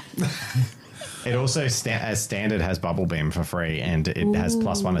 Cool. It also, as standard, has Bubble Beam for free, and it has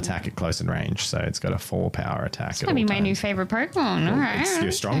 +1 attack at close and range, so it's got a 4 power attack. It's going to be my new favorite Pokemon. All right. It's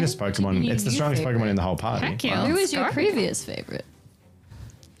your strongest Pokemon. Your It's the new strongest favorite. Pokemon in the whole party. Heck yeah. Who was your Start. previous favorite?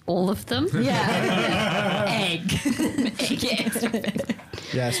 All of them? Yeah. Egg. Egg.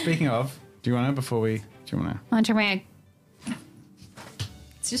 Yeah. Speaking of, do you want to before we? Do you want to? I'll try my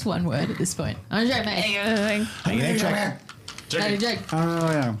It's just one word at this point. I'm trying my egg. Hang an egg check.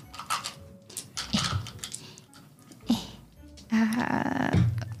 Oh yeah.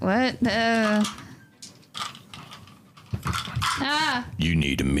 What? You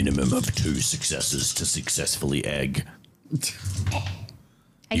need a minimum of 2 successes to successfully egg.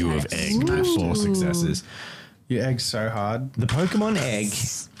 You have egged. 4 successes. Your egg's so hard. The Pokemon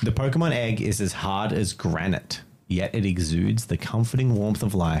egg is as hard as granite, yet it exudes the comforting warmth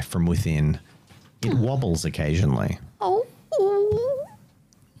of life from within. It wobbles occasionally. Oh.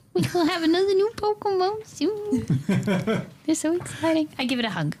 We will have another new Pokemon soon. They're so exciting. I give it a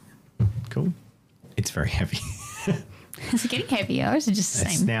hug. Cool. It's very heavy. Is it getting heavier or is it just the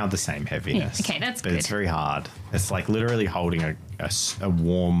It's same? now the same heaviness. Yeah, okay, that's but it's good. very hard. It's like literally holding a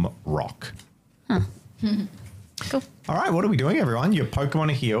warm rock. Cool. All right, what are we doing, everyone? Your Pokemon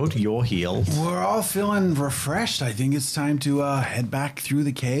are healed. You're healed. We're all feeling refreshed. I think it's time to head back through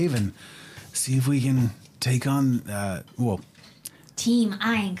the cave and see if we can take on. Team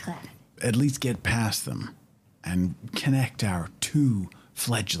Ironclad. At least get past them and connect our two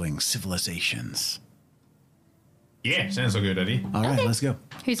fledgling civilizations. Yeah, sounds like a good idea. All right, let's go.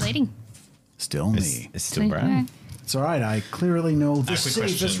 Who's leading? Still me. It's still Brad. It's all right. I clearly know the quick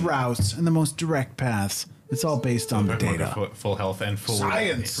safest question. routes and the most direct paths. It's all based on the Pokemon data. got full health and full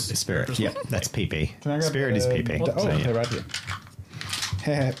Science. Spirit. Yep, that's PP. Can I grab, Spirit is PP. Oh, So, yeah. okay, right here.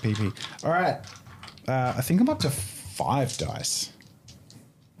 Heh, PP. All right. I think I'm up to 5 dice.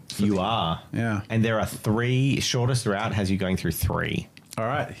 You are. Yeah. And there are 3. Shortest route has you going through 3. All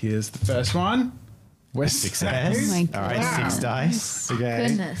right. Here's the first one. We're Success. Oh my All right, 6 dice. Okay.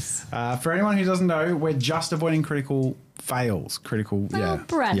 Goodness. For anyone who doesn't know, we're just avoiding critical fails. Critical, Well, yeah.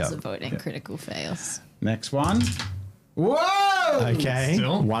 Brad's Yep. avoiding critical fails. Next one. Whoa! Okay.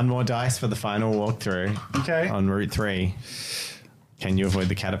 Still? 1 more dice for the final walkthrough Okay. on Route 3. Can you avoid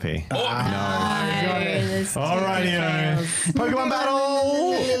the Caterpie? Got it. Alrighty, Pokemon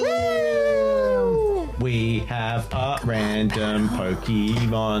battle! We have a random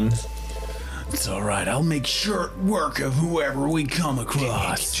Pokemon. It's all right. I'll make short work of whoever we come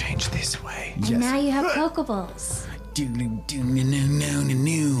across. Change this way. And now you have Pokeballs.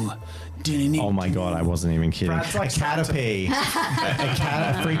 Oh my god, I wasn't even kidding. Brad's like a Caterpie. a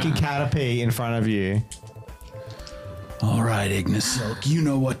freaking Caterpie in front of you. All right, Ignis Silk, you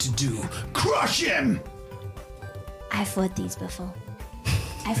know what to do. Crush him! I fought these before.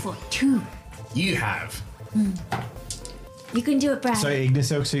 I fought 2. You have. You can do it, Brad. So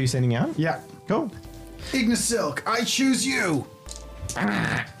Ignisilk, who are you sending out? Yeah. Cool. Ignis Silk, I choose you.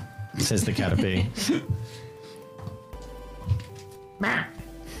 Says the Caterpie.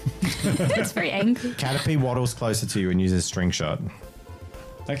 It's very angry. Caterpie waddles closer to you and uses string shot.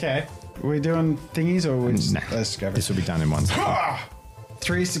 Okay. We're doing thingies or we just Nah. let's go. This will be done in 1 second.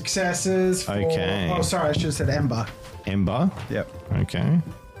 3 successes. For, Okay. Oh, sorry, I should have said Ember. Ember. Yep. Okay.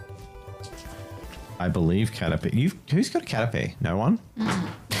 I believe Caterpie. Who's got a Caterpie? No one?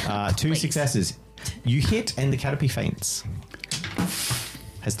 2 successes. You hit and the Caterpie faints.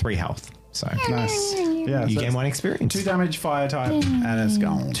 Has 3 health. So Nice. Yeah. you so gain 1 experience. 2 damage, fire type, and it's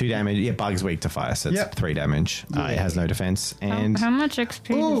gone. 2 damage. Yeah, Bug's weak to fire, so it's Yep. 3 damage. It has no defense. And How much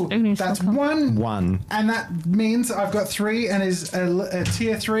XP Ooh, does Ignis that's have? 1. 1. And that means I've got 3 and is a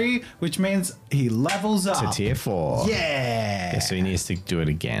tier 3, which means he levels up. To tier 4. Yeah. Yeah, so he needs to do it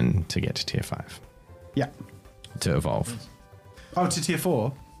again to get to tier 5. Yeah. To evolve. Oh, to tier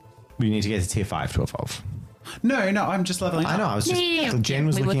 4? You need to get to tier 5 to evolve. No, I'm just leveling up. I know, I was just... Yeah. Jen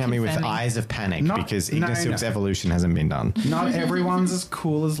was We were looking at me with confirming. eyes of panic Not- because no, Ignisilk's no. evolution hasn't been done. Not everyone's as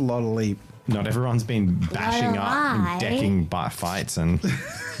cool as Lottleap. Not everyone's been bashing up and Lottelie. decking fights and...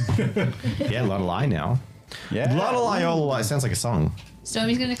 yeah, Lottelie now. Yeah. Lottelie sounds like a song.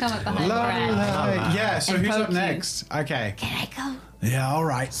 Stormy's going to come up behind Brad. Lottelie. Yeah, so And who's poke up you. next? Okay. Can I go? Yeah, all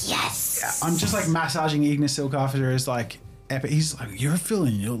right. Yes. I'm just like massaging Ignis Silk after his like Ep8. He's like, you're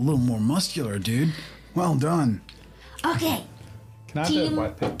feeling a little more muscular, dude. Well done. Okay. Can I have the Team-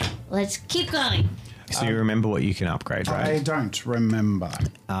 white pick? Let's keep going. So you remember what you can upgrade, I right? don't remember.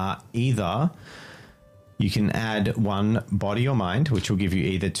 Either you can add 1 body or mind, which will give you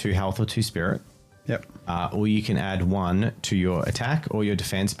either 2 health or 2 spirit. Yep. Or you can add 1 to your attack or your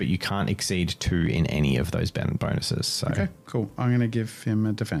defense, but you can't exceed 2 in any of those bonuses. So Okay, cool. I'm going to give him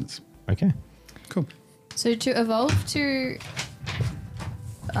a defense. okay. Cool. So to evolve to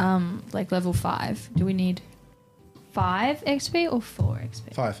like level 5, do we need 5 XP or 4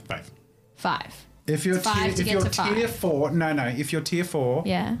 XP? 5. 5. If you're, It's 5 tier, to if get you're to tier 5. 4, if you're tier 4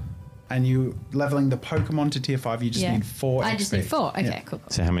 Yeah. and you leveling the Pokemon to tier 5, you just Yeah. need 4 I XP. just need 4. Okay, Yeah. cool.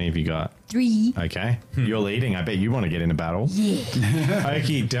 So how many have you got? 3. Okay. You're leading. I bet you want to get in a battle. Yeah.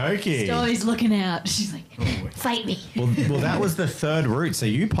 Okie dokie. Stormy's looking out. She's like, Fight me. Well, that was the 3rd route. So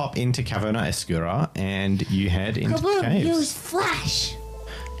you pop into Caverna Escura and you head into the Kaboom! caves. Use flash.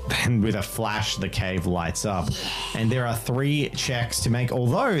 And with a flash, the cave lights up. And there are 3 checks to make,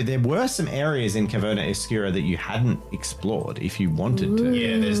 although there were some areas in Caverna Escura that you hadn't explored if you wanted to.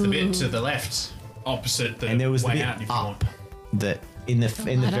 Yeah, there's the bit to the left, opposite the And there was the way bit out if you up want. that in the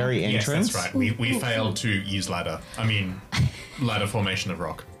very Yes, entrance. that's right. We failed to use ladder. I mean, ladder formation of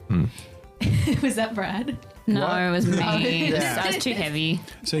rock. was that Brad? No, What? it was me. Yeah. That was too heavy.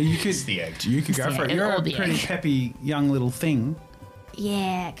 So you could, the egg. you could go It's for the it. egg. You're All a the pretty egg. peppy young little thing.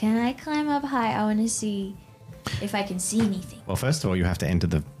 Yeah. Can I climb up high? I want to see if I can see anything. Well, first of all, you have to enter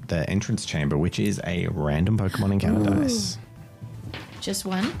the entrance chamber, which is a random Pokemon encounter dice. Just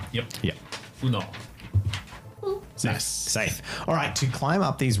 1? Yep. Yeah. No. Nice. Safe. All right, to climb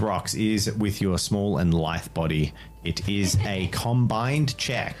up these rocks is with your small and lithe body. It is a combined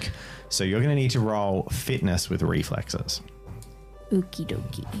check. So you're going to need to roll fitness with reflexes. Okie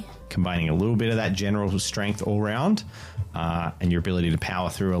dokie. Combining a little bit of that general strength all round and your ability to power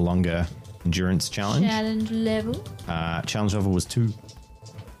through a longer endurance challenge. Challenge level. Challenge level was 2.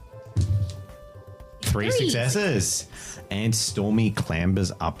 3 successes. And Stormy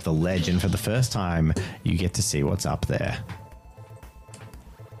clambers up the ledge, and for the first time, you get to see what's up there.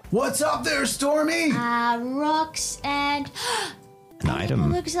 What's up there, Stormy? Rocks and An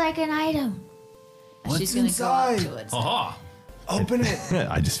item. looks like an item. What's She's going to go up inside? to it. Aha! Open it.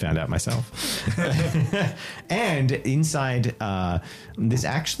 I just found out myself. And inside, there's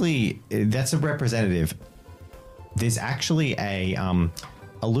actually, that's a representative. There's actually a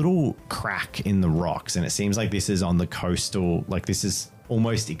little crack in the rocks, and it seems like this is on the coastal, like this is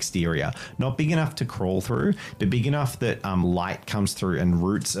almost exterior. Not big enough to crawl through, but big enough that light comes through and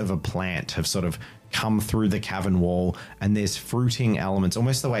roots of a plant have sort of come through the cavern wall, and there's fruiting elements,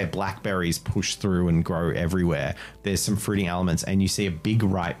 almost the way blackberries push through and grow everywhere. There's some fruiting elements, and you see a big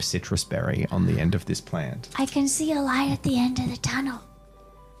ripe citrus berry on the end of this plant. I can see a light at the end of the tunnel.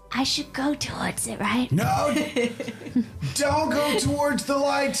 I should go towards it, right? No. Don't go towards the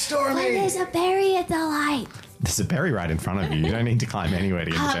light, But Stormy. there's a berry at the light. There's a berry right in front of you. You don't need to climb anywhere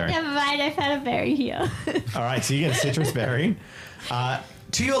to get the berry. Never mind, I found a berry here. All right, so you get a citrus berry.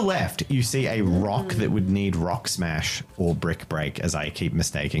 To your left, you see a rock that would need rock smash or brick break, as I keep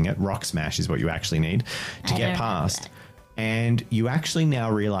mistaking it. Rock smash is what you actually need to get past. And you actually now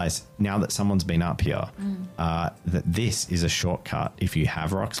realize, now that someone's been up here, that this is a shortcut if you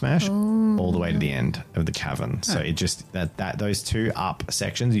have rock smash all the way to the end of the cavern. So it just that those 2 up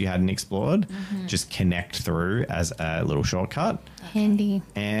sections you hadn't explored just connect through as a little shortcut. Handy.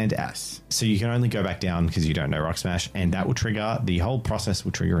 And so you can only go back down because you don't know rock smash, and that will trigger, the whole process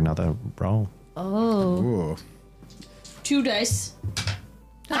will trigger another roll. Ooh. 2 dice.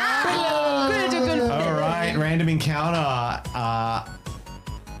 All right, random encounter.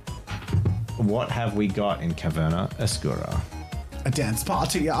 What have we got in Caverna Escura? A dance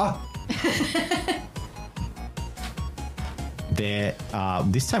party, yeah. There.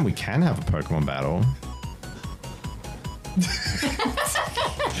 This time we can have a Pokemon battle.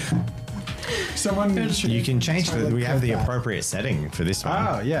 Someone. You can change we have the appropriate setting for this one.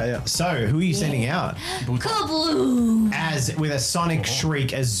 Oh, yeah. So, who are you sending out? Kabloom! As with a sonic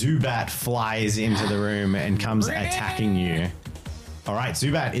shriek, a Zubat flies into the room and comes attacking you. All right,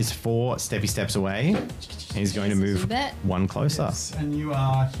 Zubat is 4 steppy steps away. He's going to move Zubat. 1 closer. Yes, and you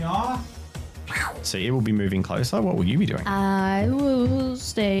are here. So it will be moving closer. What will you be doing? I will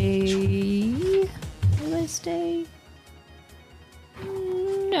stay. Will I stay?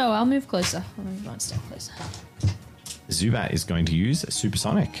 No, I'll move closer. I'll move 1 step closer. Zubat is going to use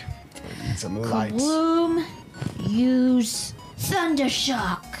Supersonic. Some lights. Kabloom! Use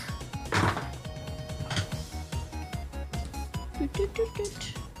Thundershock.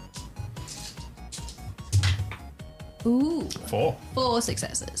 Ooh. 4. 4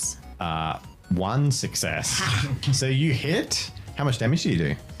 successes. 1 success. So you hit. How much damage do you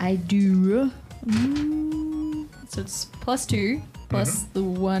do? I do. So it's +2 plus the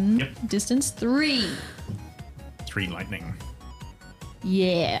 1 Yep. distance. 3. 3 lightning.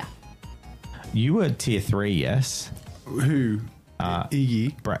 Yeah. You were tier 3, yes? Who?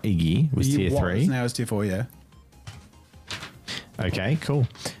 Iggy. Iggy was tier 3. Now it's tier 4, yeah. Okay, cool.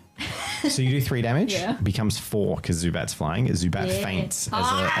 So you do 3 damage. Yeah. Becomes 4 because Zubat's flying. Zubat faints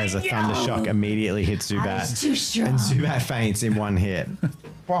as a thunder shock immediately hits Zubat. Too strong. And Zubat faints in 1 hit.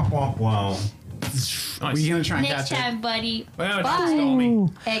 Wow. Nice. Were you going to try and Next catch it? time, buddy. Well, it's Stormy.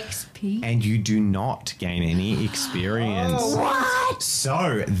 XP. And you do not gain any experience. What?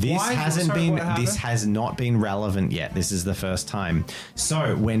 So this Why? hasn't Sorry, been. what happened? This has not been relevant yet. This is the first time.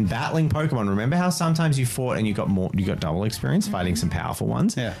 So when battling Pokemon, remember how sometimes you fought and you got double experience fighting some powerful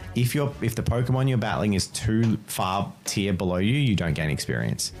ones. Yeah. If the Pokemon you're battling is too far tier below you, you don't gain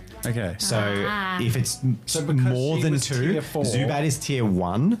experience. Okay. So if it's So because more she than was 2, tier 4 Zubat is tier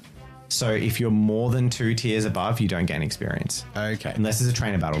 1. So if you're more than 2 tiers above, you don't gain experience. Okay. Unless there's a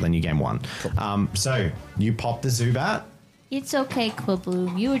trainer battle, then you gain 1. Cool. So you pop the Zubat. It's okay,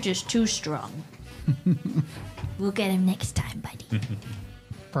 Kabloom. You were just too strong. We'll get him next time, buddy.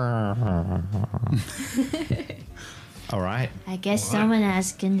 All right. I guess someone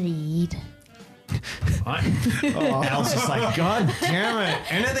else can lead. Right. Al's just like, God damn it.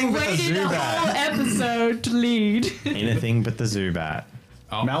 Anything but the Zubat. Episode to lead. Anything but the Zubat.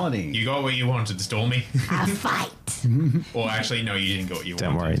 Oh, Melanie. You got what you wanted, Stormy. A fight. Or actually, no, you didn't get what you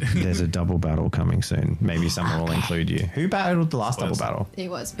Don't worry. wanted. There's a double battle coming soon. Maybe someone will include you. Who battled the last double battle? It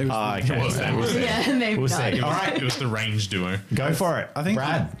was. Oh, okay. It was them. We'll see. Yeah, maybe We'll not. see. It All was, right. it was the range duo. Go for it. I think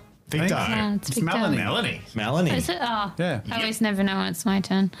Brad. Victor. Yeah, it's It's Victor. Melanie. Melanie. Melanie. Is it? Oh, Yeah. I always never know when it's my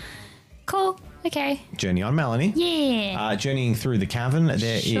turn. Cool. Okay. Journey on Melanie. Yeah. Journeying through the cavern,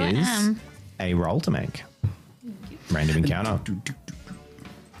 there is Sure am. a roll to make. Random encounter.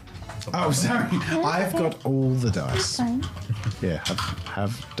 Oh, sorry. I've got all the dice. Fine. Yeah,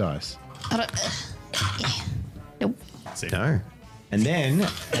 have dice. Nope. No. And then,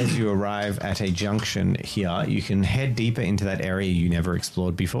 as you arrive at a junction here, you can head deeper into that area you never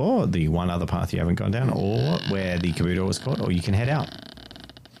explored before, the one other path you haven't gone down, or where the Kabuto was caught, or you can head out.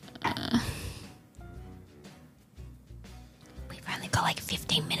 We've only got like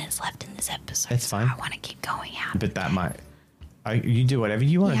 15 minutes left in this episode. That's fine. I want to keep going out. But that might... you do whatever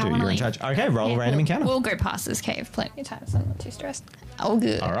you want Yeah, I to do. wanna You're in leave. charge. Okay, roll a random encounter. We'll go past this cave plenty of times. I'm not too stressed. Oh,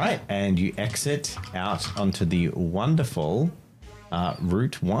 good. All right, and you exit out onto the wonderful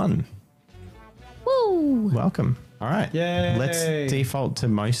Route 1. Woo! Welcome. All right. Yay. Let's default to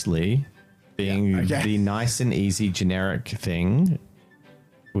mostly being okay. the nice and easy generic thing,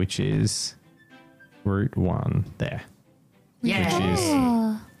 which is Route 1 there. Yeah. Which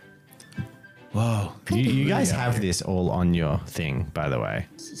is... Whoa. You guys have this all on your thing, by the way.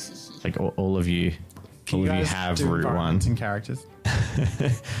 Like all of you, all of you have do Route 1. environments and characters.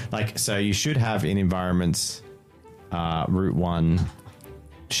 Like, so you should have in environments Route 1,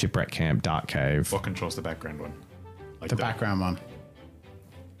 Shipwreck Camp, Dark Cave. What controls the background one? Like The background one.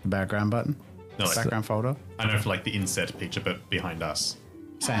 The background button. No, like Background folder. I know for like the inset picture, but behind us.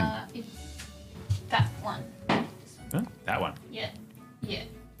 Same. It's that one. Huh? That one. Yeah. Yeah.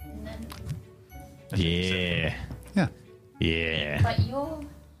 And then, Yeah. Yeah. Yeah. but you're...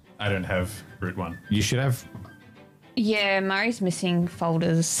 I don't have Route 1. You should have... Yeah, Murray's missing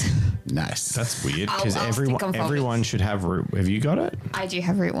folders. Nice. That's weird, because I'll stick on folders. everyone should have Route... Have you got it? I do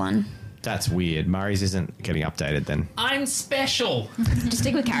have Route 1. That's weird. Murray's isn't getting updated then. I'm special. Just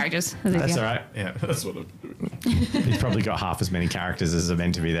stick with characters. That's all right. Yeah, that's what I'm doing. He's probably got half as many characters as are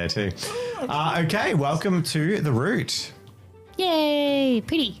meant to be there too. Okay, welcome to the route. Yay!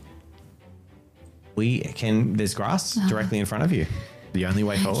 Pretty. There's grass directly in front of you. The only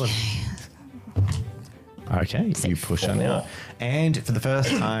way forward. Okay, you push on out. And for the first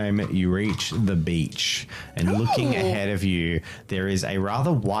time, you reach the beach. And looking ahead of you, there is a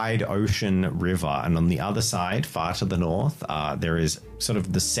rather wide ocean river. And on the other side, far to the north, there is sort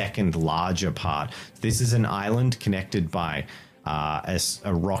of the second larger part. This is an island connected by a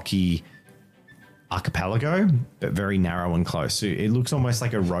rocky archipelago, but very narrow and close. So it looks almost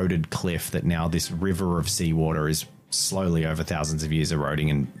like a eroded cliff that now this river of seawater is slowly over thousands of years eroding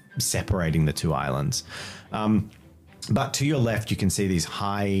and separating the two islands. But to your left, you can see these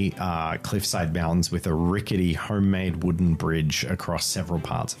high cliffside mountains with a rickety homemade wooden bridge across several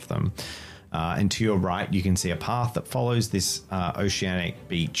parts of them. And to your right, you can see a path that follows this oceanic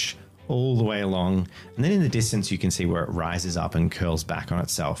beach all the way along. And then in the distance, you can see where it rises up and curls back on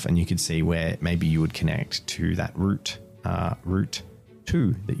itself. And you can see where maybe you would connect to that route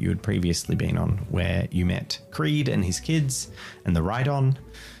 2 that you had previously been on, where you met Creed and his kids and the ride-on.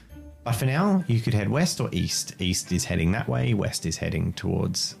 But for now, you could head west or east. East is heading that way. West is heading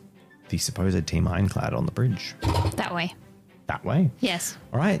towards the supposed Team Ironclad on the bridge. That way. That way. Yes.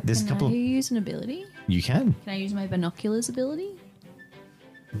 All right, there's a couple Can of... I use an ability? You can. Can I use my binoculars ability?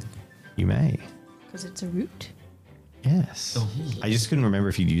 You may. Because it's a route. Yes. I just couldn't remember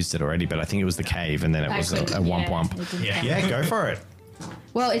if you'd used it already, but I think it was the cave and then it was a womp womp. Yeah, go for it.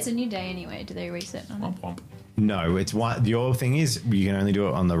 Well, it's a new day anyway. Do they reset on it? Womp womp. No, it's one. Your thing is you can only do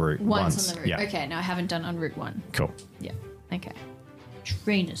it on the route Once on the route. Yeah. Okay, no, I haven't done on route 1. Cool. Yeah. Okay.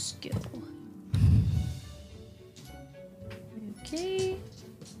 Trainer skill. Okay.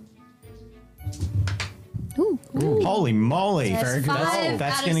 Ooh. Holy moly! That's Very good. 5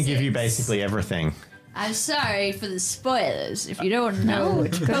 That's out going to of give you 6. basically everything. I'm sorry for the spoilers. If you don't know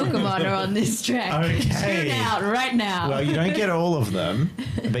which Pokemon are on this track, Okay. tune out right now. Well, you don't get all of them,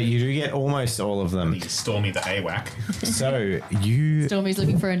 but you do get almost all of them. Stormy the AWAC. So you Stormy's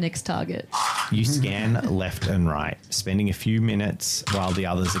looking for a next target. scan left and right, spending a few minutes while the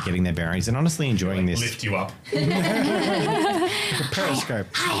others are getting their bearings, and honestly enjoying this. Lift you up. Periscope.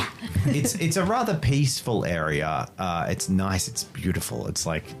 It's a rather peaceful area. It's nice. It's beautiful. It's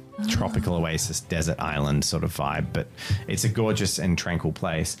like tropical oasis, desert island sort of vibe, but it's a gorgeous and tranquil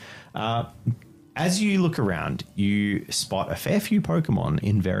place. As you look around, you spot a fair few Pokemon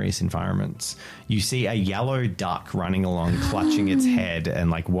in various environments. You see a yellow duck running along, clutching its head and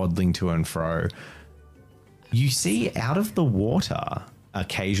like waddling to and fro. You see out of the water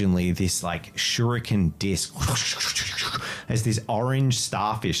occasionally this like shuriken disc as this orange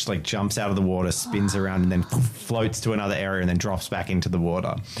starfish like jumps out of the water, spins around and then floats to another area and then drops back into the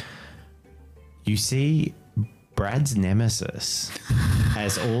water. you see Brad's nemesis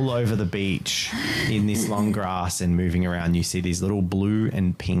as all over the beach in this long grass and moving around. You see these little blue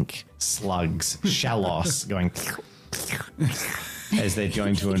and pink slugs, shallots, going as they're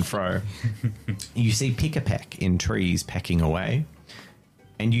going to and fro. You see Pick-a-Peck in trees pecking away.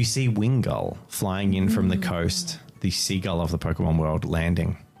 And you see Wingull flying in from the coast, the seagull of the Pokemon world,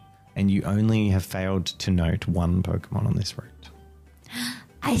 landing. And you only have failed to note one Pokemon on this route.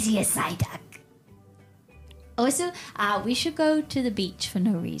 I see a Psyduck. Also, we should go to the beach for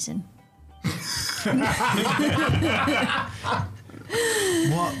no reason.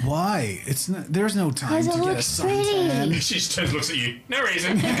 What? Why? It's not, there's no time to Because it get a looks pretty. suntan. She just turns and looks at you. No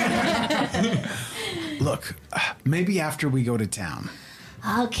reason. Look, maybe after we go to town.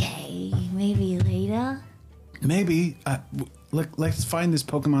 Okay, maybe later. Maybe. Let's find this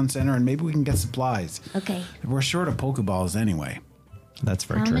Pokemon Center and maybe we can get supplies. Okay. We're short of Pokeballs anyway. That's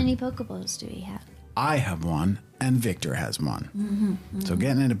very How true. many Pokeballs do we have? I have one and Victor has one. So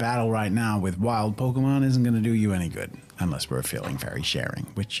getting into battle right now with wild Pokemon isn't going to do you any good unless we're feeling very sharing,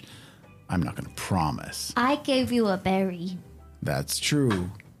 which I'm not going to promise. I gave you a berry. That's true.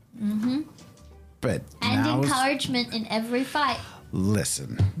 But And now encouragement in every fight.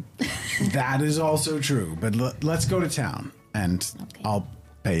 listen, that is also true. But let's go to town and Okay. I'll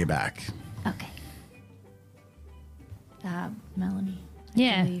pay you back. Okay. Melanie.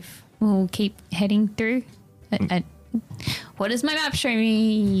 Yeah. Leave. We'll keep heading through. What does my map show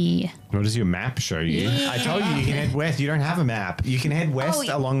me? What does your map show you? I told you can head west. You don't have a map. You can head west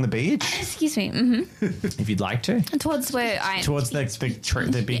along the beach Excuse me. if you'd like to. Towards where I am. Towards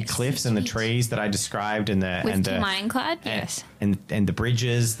the big cliffs and the trees that I described and the With and Team the Ironclad? Yes. and the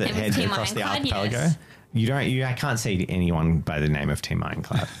bridges that And with head Team across the Ironclad, archipelago. yes. I can't see anyone by the name of Team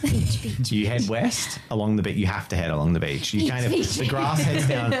Ironclad. You head west along the beach. You have to head along the beach. You kind of the grass heads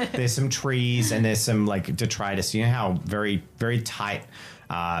down. There's some trees and there's some like detritus. You know how very very tight,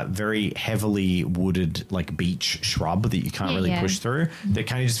 very heavily wooded like beach shrub that you can't really push through. That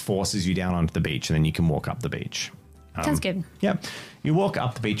kind of just forces you down onto the beach and then you can walk up the beach. Sounds good. Yep. You walk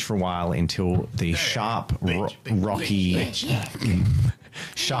up the beach for a while until the sharp, rocky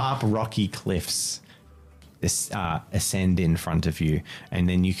cliffs ascend in front of you, and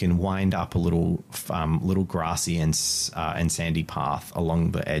then you can wind up a little grassy and sandy path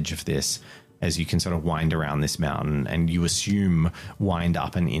along the edge of this as you can sort of wind around this mountain, and you assume wind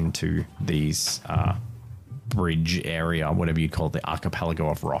up and into these bridge area, whatever you call it, the archipelago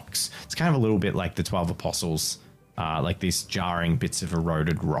of rocks. It's kind of a little bit like the 12 Apostles, like these jarring bits of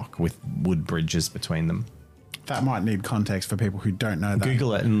eroded rock with wood bridges between them. That might need context for people who don't know that.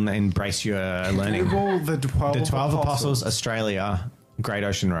 Google it and embrace your learning. Google the 12 Apostles, Australia, Great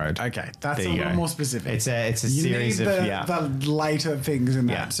Ocean Road. Okay, that's There a you little go. more specific. It's a You series need of the later things in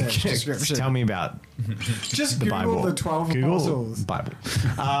that search description. Tell me about Just the Google Bible. the 12 Google apostles. Bible.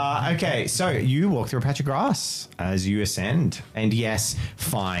 Okay, so you walk through a patch of grass as you ascend, and yes,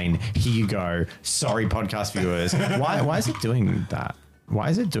 fine. Here you go. Sorry, podcast viewers. Why is it doing that? Why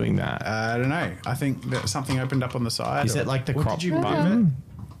is it doing that? I don't know. I think that something opened up on the side. Is it like the What crop did you button?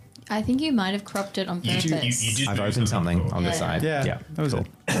 I think you might have cropped it on purpose. You did I've do opened something on the Yeah. side. Yeah, that was cool.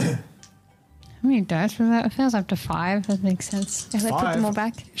 it. How many dice was that? It feels up to 5. That makes sense. If I put 5? them all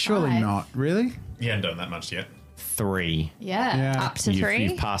back. Surely 5. not. Really? You haven't done that much yet. 3. Yeah. Yeah. Up to 3.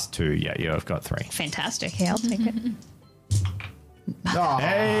 You've passed 2. Yeah, you've got 3. Fantastic. Hey, I'll take it. Oh,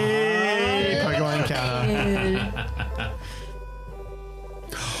 Hey, Pokemon encounter.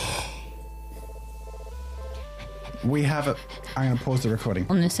 we have it. I'm going to pause the recording.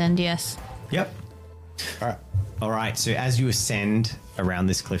 On this end, yes. Yep. All right. All right, so as you ascend around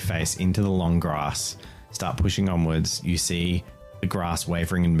this cliff face into the long grass, start pushing onwards, you see the grass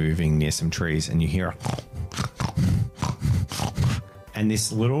wavering and moving near some trees, and you hear a and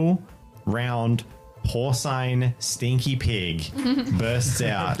this little round porcine stinky pig bursts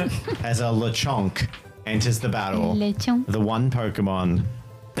out as a Lechonk enters the battle. Lechonk. The one Pokemon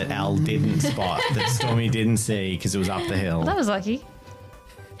that Al didn't spot, that Stormy didn't see because it was up the hill. That was lucky.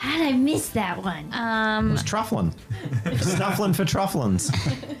 How did I miss that one? It was Trufflin. Snufflin for Trufflins.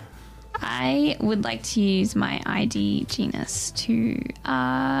 I would like to use my ID genus to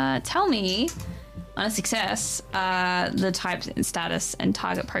tell me, on a success, the types and status and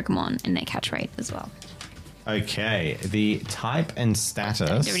target Pokemon and their catch rate as well. Okay, the type and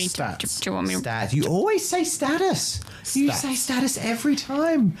status. Do you want me to... Stat. You always say status. You say status every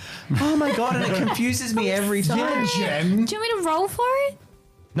time. Oh my god, and it confuses me every time. Jen. Do you want me to roll for it?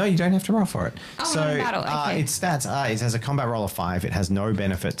 No, you don't have to roll for it. Oh, so in battle, okay. its stats are it has a combat roll of 5. It has no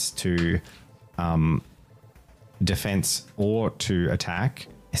benefits to defense or to attack.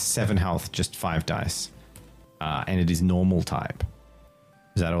 7 health, just 5 dice. And it is normal type.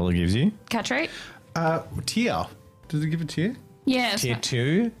 Is that all it gives you? Catch rate? Tier. Does it give a tier? Yeah. Tier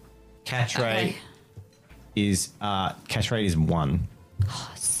 2. Catch rate is 1.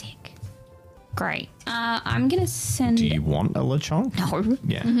 Oh, sick. Great. I'm going to send... Do you want a Lechonk? No.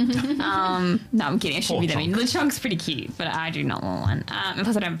 Yeah. No, I'm kidding. I should be that mean. Lechonk's pretty cute, but I do not want one. And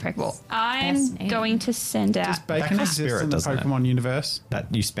plus I don't have a Pokeball. I'm going to send out... Does bacon costs exist spirit, in the doesn't it? Pokemon universe?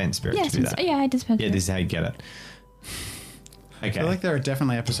 That you spent spirit Yeah, to do that. yeah, I did spend Yeah, this is how you get it. I Okay. feel like there are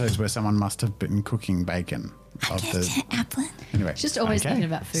definitely episodes where someone must have been cooking bacon. Anyway. Just always thinking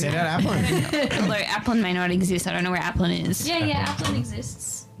about food. Send out Applin. Although Applin may not exist. I don't know where Applin is. Yeah, Applin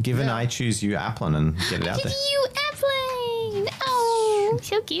exists. Given I choose you Applin and get it out there. You Applin! Oh,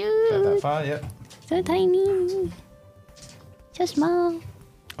 so cute. That far, yep. So tiny. So small.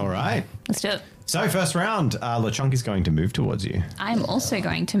 All right. Let's do it. So first round, Lechonk is going to move towards you. I'm also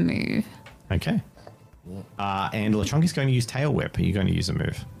going to move. Okay. And Lechonk is going to use Tail Whip. Are you going to use a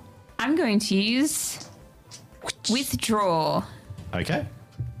move? I'm going to use Withdraw. Okay.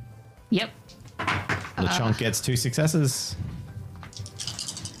 Yep. Lechonk gets 2 successes.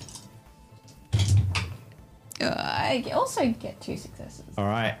 I also get 2 successes. All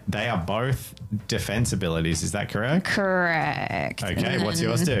right. They are both defense abilities. Is that correct? Correct. Okay. What's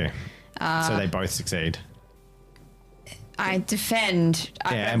yours do? So they both succeed. I defend.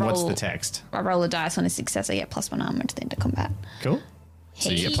 Yeah. And what's the text? I roll a dice on a success. I get +1 armor to the end of combat. Cool. So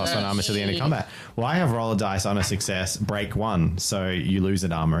you get +1 armor to the end of combat. Well, I have roll a dice on a success, break 1, so you lose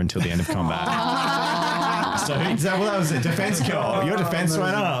an armor until the end of combat. So that was a defense kill. Your defense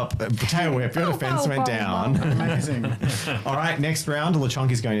went up. Tail Whip, your defense went down. Amazing. All right, next round,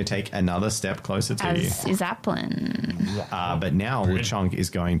 Lechonk is going to take another step closer to you. As is Applin. But now Lechonk is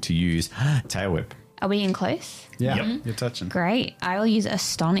going to use Tail Whip. Are we in close? Yeah, Yep. you're touching. Great. I will use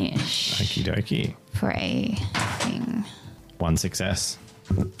Astonish Okie dokie. for a thing. 1 success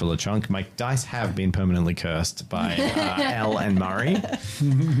for Lechonk. My dice have been permanently cursed by Elle and Murray.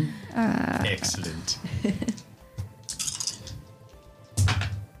 Excellent.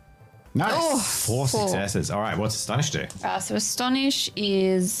 Nice. 4 successes. All right, what's Astonish do? So Astonish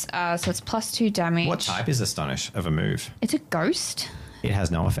is, so it's +2 damage. What type is Astonish of a move? It's a ghost. It has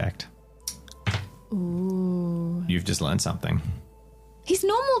no effect. Ooh. You've just learned something. He's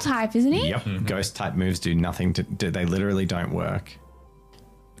normal type, isn't he? Yep. Ghost type moves do nothing they literally don't work.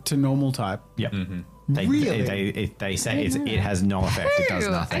 To normal type. Yep. Really? They say it has no effect. It does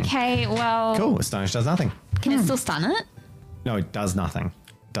Ooh, nothing. Okay, well. Cool. Astonish does nothing. Can it still stun it? No, it does nothing.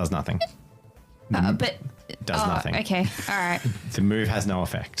 Does nothing. But. Does nothing. Okay, all right. The move has no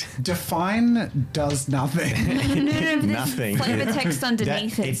effect. Define does nothing. Nothing. Flavor text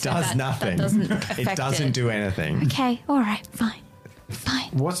underneath it. It so does that nothing. doesn't affect It doesn't do anything. Okay, all right, fine.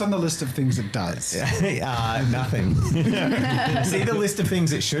 What's on the list of things it does? Nothing. See the list of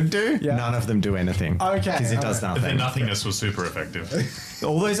things it should do? Yeah. None of them do anything. Okay, Because it does But the nothing. nothingness was super effective.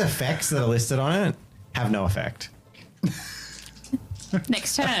 All those effects that are listed on it have no effect.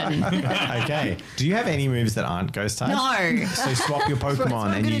 Next turn. Okay. Do you have any moves that aren't ghost types? No. So swap your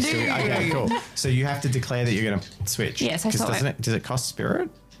Pokemon and use it. Okay, cool. So you have to declare that you're going to switch. Yes, I 'Cause saw does it cost spirit?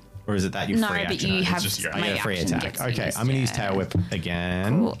 Or is it that your No, free but action? you have just your- my You get free action attack. gets Okay, used, I'm going to use yeah. Tail Whip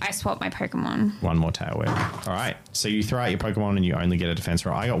again. Cool. I swapped my Pokemon. One more Tail Whip. All right. So you throw out your Pokemon and you only get a defense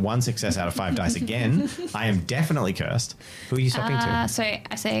roll. I got 1 success out of 5 dice again. I am definitely cursed. Who are you swapping to? So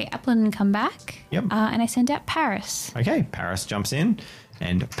I say Applin, come back. Yep. And I send out Paris. Okay, Paris jumps in.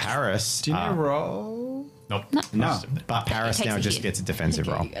 And Paris... Do you need a roll? Nope. No, but Paris It takes now a just hit. gets a defensive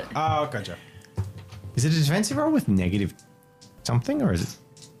roll. Oh, gotcha. Is it a defensive roll with negative something, or is it?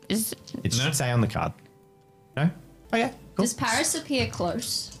 It should No. say on the card. No. Okay. Cool. Does Paris appear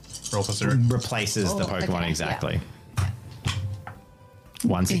close? Roll for spirit. Replaces the Pokemon okay, exactly.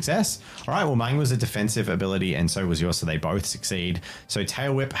 1 success. All right. Well, mine was a defensive ability, and so was yours. So they both succeed. So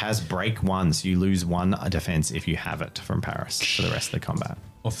Tail Whip has break 1, so you lose 1 defense if you have it from Paris for the rest of the combat.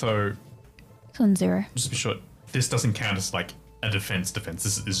 Although, It's on 0. just to be sure, this doesn't count as like a defense.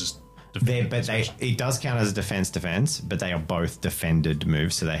 This is just It does count as a defense, but they are both defended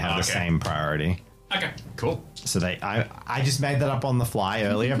moves, so they have the Okay. same priority. Okay, cool. So I just made that up on the fly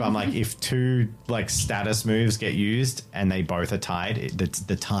earlier, but I'm like, if 2 like status moves get used and they both are tied,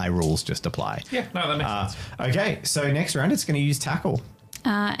 the tie rules just apply. Yeah, no, that makes sense. Okay, so next round it's going to use tackle.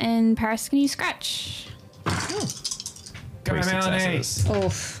 And Paris can use Scratch. Go, 3 Melanie. successes.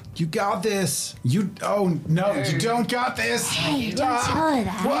 Oof. You got this. You don't got this. Hey, don't tell her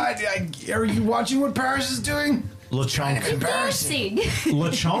that. What? Are you watching what Paris is doing? LeChonk. Embarrassing.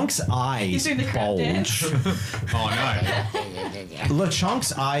 LeChonk's eyes doing the crab bulge. dance. Oh no.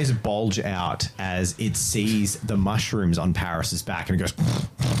 LeChonk's eyes bulge out as it sees the mushrooms on Paris's back and it goes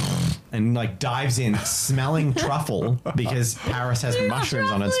and like dives in smelling truffle because Paris has mushrooms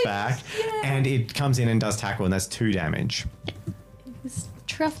on its back and it comes in and does tackle and that's 2 damage.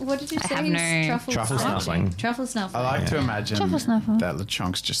 Truffle. What did you say? have no- Truffle snuffling. Truffle snuffling. I like to imagine Truffle snuffle. that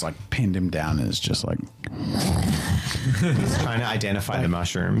LeChonk's just like pinned him down and is just like, Trying to identify the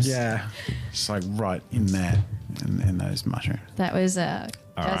mushrooms. yeah, just like right in there, in those mushrooms. That was right,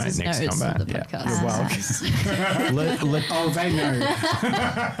 Jazz's next notes combat. of the Yeah, podcast. you're welcome. Oh, they know.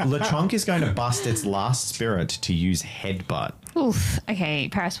 LeChonk is going to bust its last spirit to use Headbutt. Oof. Okay,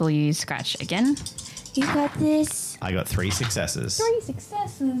 Paris will use Scratch again. You got this. I got 3 successes. 3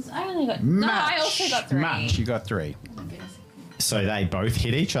 successes. I only got... No, I also got 3. Match. You got 3. So they both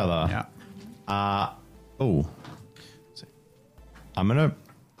hit each other. Yeah. Oh. I'm going to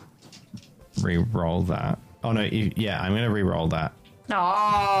re-roll that. Oh, no. Yeah, I'm going to re-roll that.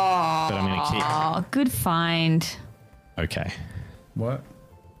 Oh. But I'm going to keep... Oh, good find. Okay. What?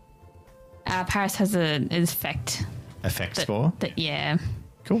 Paris has an effect. Effect score? Yeah.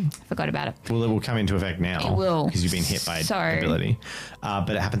 Cool. I forgot about it. Well, it will come into effect now. It will. Because you've been hit by ability. But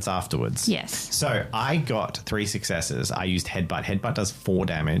it happens afterwards. Yes. So I got 3 successes. I used Headbutt. Headbutt does 4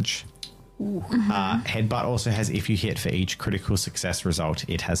 damage. Headbutt also has, if you hit for each critical success result,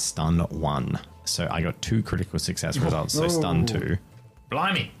 it has stun 1. So I got 2 critical success results, so stun 2.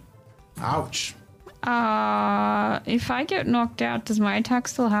 Blimey. Ouch. If I get knocked out, does my attack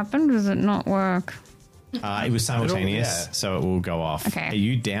still happen? Or does it not work? It was simultaneous, so it will go off. Okay. Are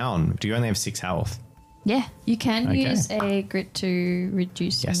you down? Do you only have 6 health? Yeah. You can use a grit to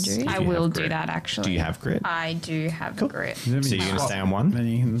reduce Yes. injury. I you will have do grit? that, actually. Do you have grit? I do have grit. So you're going to stay on 1? Then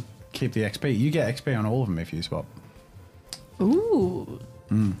you can keep the XP. You get XP on all of them if you swap. Ooh.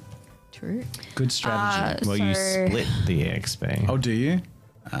 True. Good strategy. Well, you split the EXP. Oh, do you?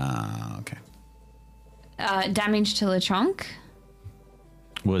 Okay. Damage to LeChonk.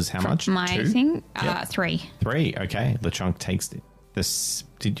 Was how much? My 2? thing? Yep. 3. 3, okay. LeChonk takes this.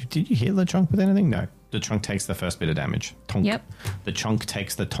 Did you hit LeChonk with anything? No. LeChonk takes the first bit of damage. Tonk. Yep. LeChonk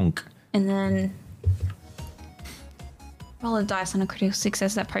takes the tonk. And then roll a dice on a critical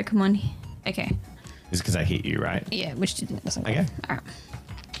success. That Pokemon. Okay. It's because I hit you, right? Yeah, which doesn't. Okay. All right.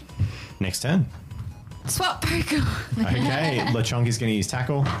 Next turn. Swap Pokemon. Okay. LeChonk is going to use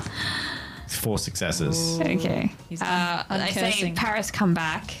tackle. 4 successes. Okay. He's I say uncursing. Paris, come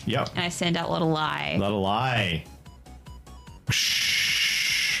back. Yep. And I send out Lottleap. Lottleap.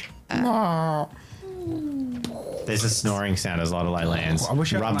 There's a snoring sound as Lottleap lands, I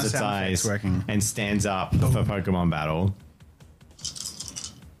wish I had rubs my its sound effects eyes, working. and stands up for Pokemon battle.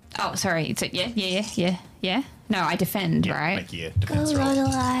 Oh, sorry. It's yeah. No, I defend, right? Make your Go, defense roll.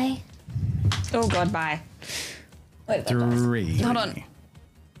 Lorelei. Oh God, bye. Wait, 3. hold on.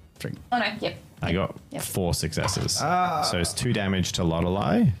 3. Oh no, yep. I got 4 successes. So it's 2 damage to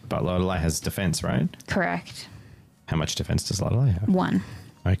Lottleap, but Lottleap has defense, right? Correct. How much defense does Lottleap have? 1.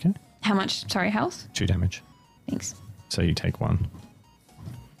 Okay. How much? Sorry, health. 2 damage. Thanks. So you take 1.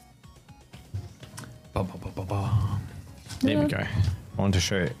 There we go. I want to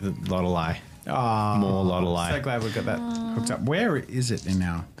show Lottleap. More Lottleap. So glad we got that hooked up. Where is it in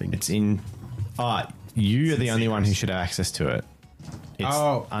our thing? It's in. You are the only one who should have access to it. It's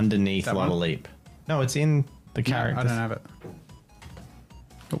underneath that one? Lottleap. No, it's in the character. I don't have it.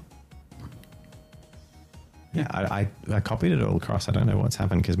 Yeah, I copied it all across. I don't know what's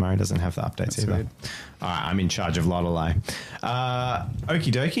happened because Murray doesn't have the updates That's either. weird. All right, I'm in charge of Lottleap.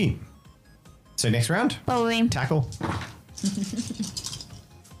 Okie dokie. So next round, Lottleap. tackle.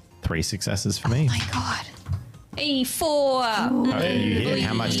 3 successes for me. My God. Hey, 4. Okay, you hit.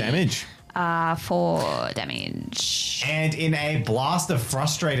 How much damage? 4 damage. And in a blast of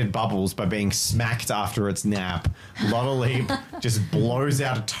frustrated bubbles by being smacked after its nap, Lottleap just blows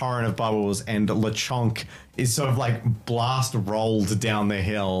out a torrent of bubbles and LeChonk is sort of like blast rolled down the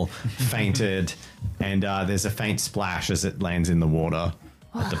hill, fainted, and there's a faint splash as it lands in the water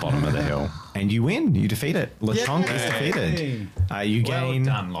at the bottom of the hill. And you win. You defeat it. LeChonk is defeated. You gain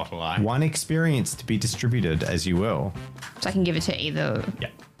Well done, Lottleap. 1 experience to be distributed as you will. So I can give it to either. Yeah.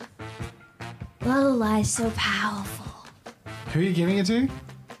 Lorelei's so powerful. Who are you giving it to?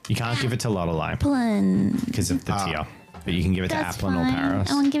 You can't give it to Lottleap Applin. because of the tier. But you can give it That's to Applin or fine.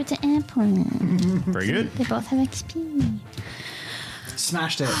 Paris. I want to give it to Applin. Very good. They both have XP.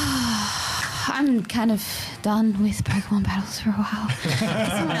 Smashed it. I'm kind of done with Pokemon battles for a while.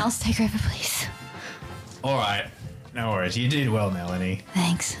 Someone else take over, please. All right. No worries. You did well, Melanie.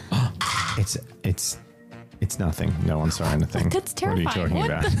 Thanks. It's It's nothing. No one saw anything. That's terrifying. What are you talking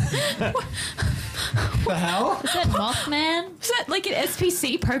about? The hell? Is that Mothman? Is that like an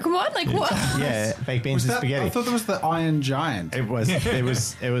SPC Pokemon? Like what? Yeah, baked beans and spaghetti. I thought that was the Iron Giant. It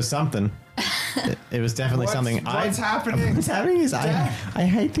was something. It was definitely something. What's happening? What's happening is I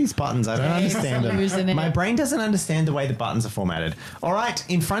hate these buttons. I don't understand losing them. it. My brain doesn't understand the way the buttons are formatted. All right,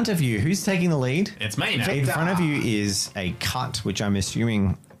 in front of you, who's taking the lead? It's me now. In front of you is a cut, which I'm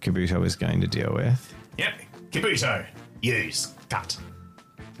assuming Kabuto is going to deal with. Yep. Kabuto, use cut.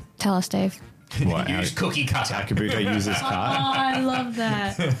 Tell us, Dave. What? Use cookie cutter. How Kabuto uses cut. I love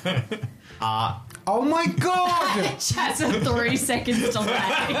that. Oh my god! Chat's a 3 seconds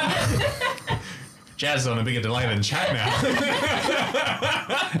delay. Jazz on a bigger delay than chat now.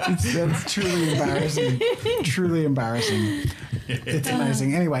 That's truly embarrassing. Truly embarrassing. It's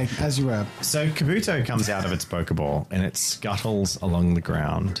amazing. Anyway, as you were. So Kabuto comes out of its Pokeball and it scuttles along the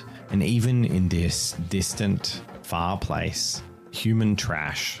ground. And even in this distant, far place, human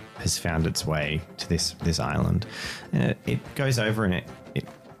trash has found its way to this island. And it goes over and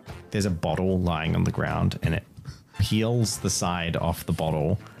there's a bottle lying on the ground and it peels the side off the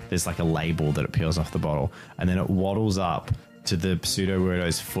bottle. There's like a label that it peels off the bottle. And then it waddles up to the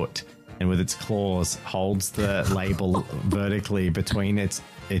Pseudo-Wordo's foot and with its claws holds the label vertically between its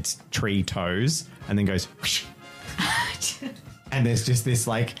tree toes and then goes whoosh. And there's just this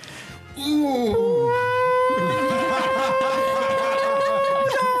like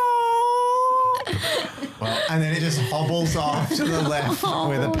and then it just hobbles off to the left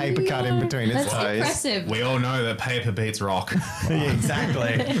with a paper cut in between its That's toes. impressive. We all know that paper beats rock. Yeah,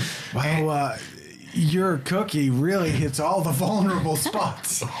 exactly. Well, your cookie really hits all the vulnerable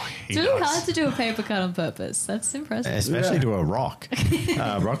spots. It's really hard to do a paper cut on purpose. That's impressive. Especially to a rock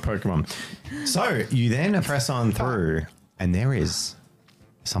Pokemon. So you then press on through and there is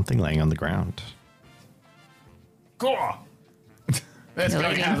something laying on the ground. Gore! Let's go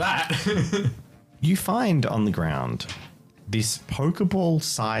have that. You find on the ground this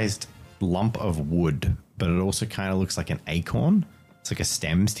Pokeball-sized lump of wood, but it also kind of looks like an acorn. It's like a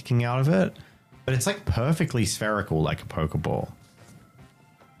stem sticking out of it, but it's like perfectly spherical, like a Pokeball.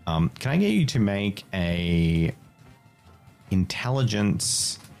 Can I get you to make a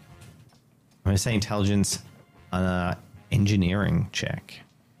intelligence? I'm going to say intelligence engineering check.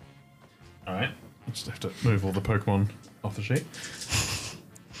 All right. I just have to move all the Pokemon off the sheet.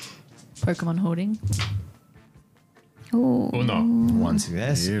 Pokemon hoarding. Ooh. Or not. One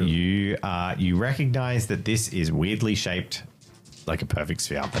success. You recognize that this is weirdly shaped like a perfect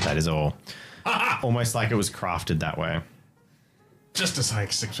sphere, but that is all. Almost like it was crafted that way. Just as I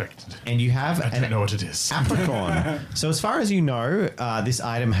expected. And you have I don't know what it is. Apricorn. So as far as you know, this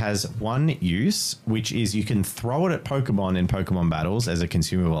item has one use, which is you can throw it at Pokemon in Pokemon battles as a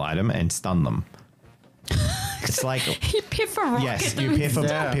consumable item and stun them. It's like You piff a rock yes, at them. you piff a,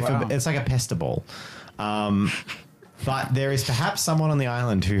 wow. it's like a pestiball. But there is perhaps someone on the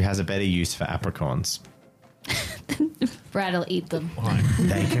island who has a better use for apricorns. Brad'll eat them.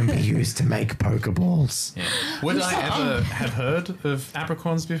 They can be used to make Pokeballs. Yeah. Would I ever have heard of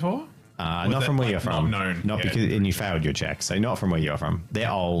apricorns before? Not from where you're from. Not known. Not Yeah. because, and you failed your check. So not from where you're from. They're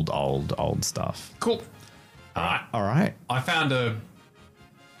old stuff. Cool. All right. All right. I found a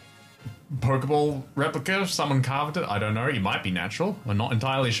Pokeball replica. Someone carved it. I don't know. It might be natural. I'm not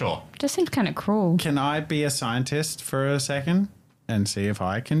entirely sure. Just seems kind of cruel. Can I be a scientist for a second and see if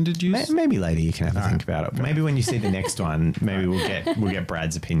I can deduce? Maybe later you can have a think about it. Maybe when you see the next one, maybe we'll get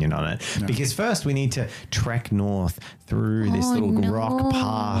Brad's opinion on it. No. Because first we need to trek north through this little rock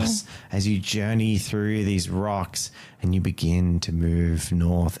pass as you journey through these rocks and you begin to move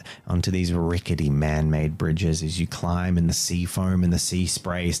north onto these rickety man-made bridges as you climb and the sea foam and the sea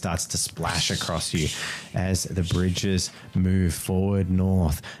spray starts to splash across you as the bridges move forward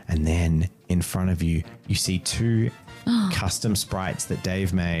north. And then in front of you, you see two custom sprites that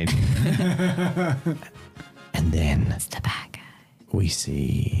Dave made. And then It's the bad guy. we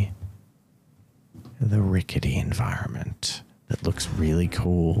see the rickety environment that looks really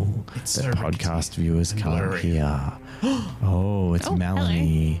cool that so podcast viewers can't blurry. hear. Oh, it's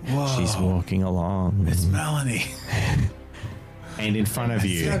Melanie. She's walking along. It's Melanie. And in front of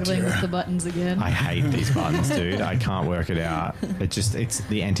you, Struggling with the buttons again. I hate these buttons, dude. I can't work it out. It's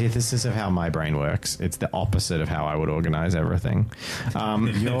the antithesis of how my brain works. It's the opposite of how I would organize everything.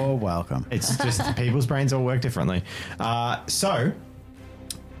 You're welcome. It's just people's brains all work differently. So,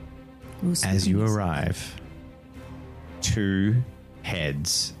 as you arrive, two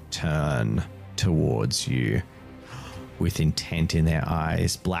heads turn towards you with intent in their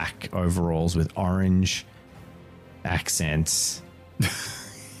eyes, black overalls with orange accents,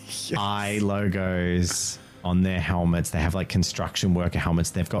 eye logos, on their helmets. They have like construction worker helmets.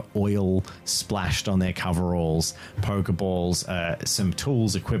 They've got oil splashed on their coveralls, Pokeballs, some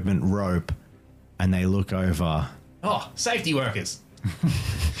tools, equipment, rope, and they look over. Oh, safety workers.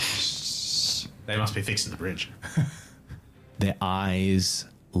 They must be fixing the bridge. Their eyes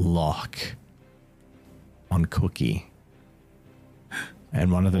lock on Cookie.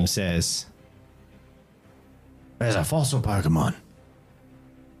 And one of them says, "There's a fossil Pokemon.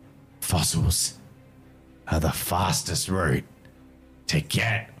 Fossils are the fastest route to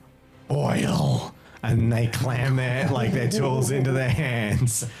get oil." And they clam their tools into their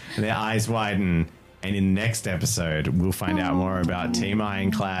hands. And their eyes widen. And in the next episode, we'll find out more about Team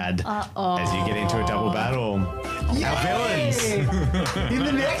Ironclad as you get into a double battle. Our villains. In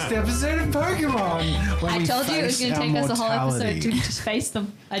the next episode of Pokemon. I told you it was going to take us a whole episode to just face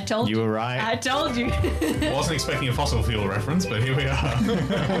them. I told you. You were right. I told you. Wasn't expecting a fossil fuel reference, but here we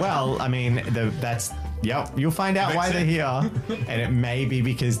are. Well, I mean, yep, you'll find out why they're here. And it may be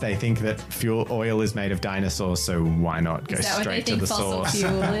because they think that fuel oil is made of dinosaurs, so why not go straight to the fossil source?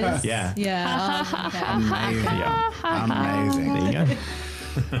 Fuel is? Yeah. Yeah. Amazing. Yeah. Amazing. There you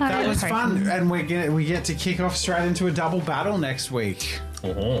go. That was fun, and we get to kick off straight into a double battle next week.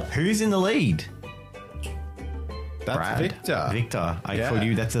 Who's in the lead? That's Brad. Victor. I called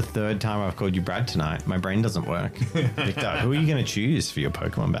you. That's the third time I've called you Brad tonight. My brain doesn't work. Victor, who are you going to choose for your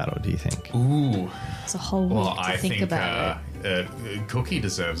Pokemon battle, do you think? Ooh. It's a whole week to think about it. Cookie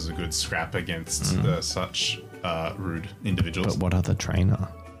deserves a good scrap against such rude individuals. But what other trainer?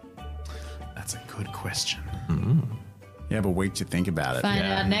 That's a good question. You have a week to think about it. Find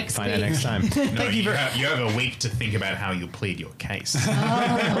out next time. No, you have a week to think about how you plead your case.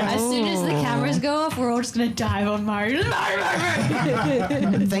 As soon as the cameras go off, we're all just going to dive on Mario.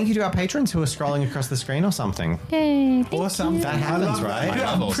 Thank you to our patrons who are scrolling across the screen or something. Yay. Awesome. That happens, right?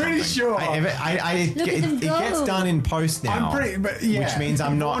 I'm pretty sure. It gets done in post now. Which means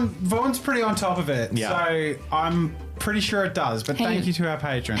I'm not. Vaughn's pretty on top of it. Yeah. So I'm pretty sure it does. But thank you to our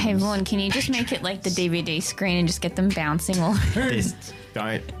patrons. Hey, Vaughn, can you just make it like the DVD screen and just get them bouncing all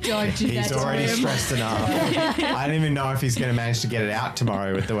Don't do He's that already to him. stressed enough. I don't even know if he's going to manage to get it out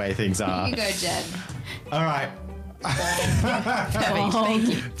tomorrow with the way things are. You go, Jed. All right. Thank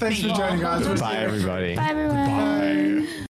you. Thanks for joining, guys. Bye, everybody. Bye, everyone. Bye.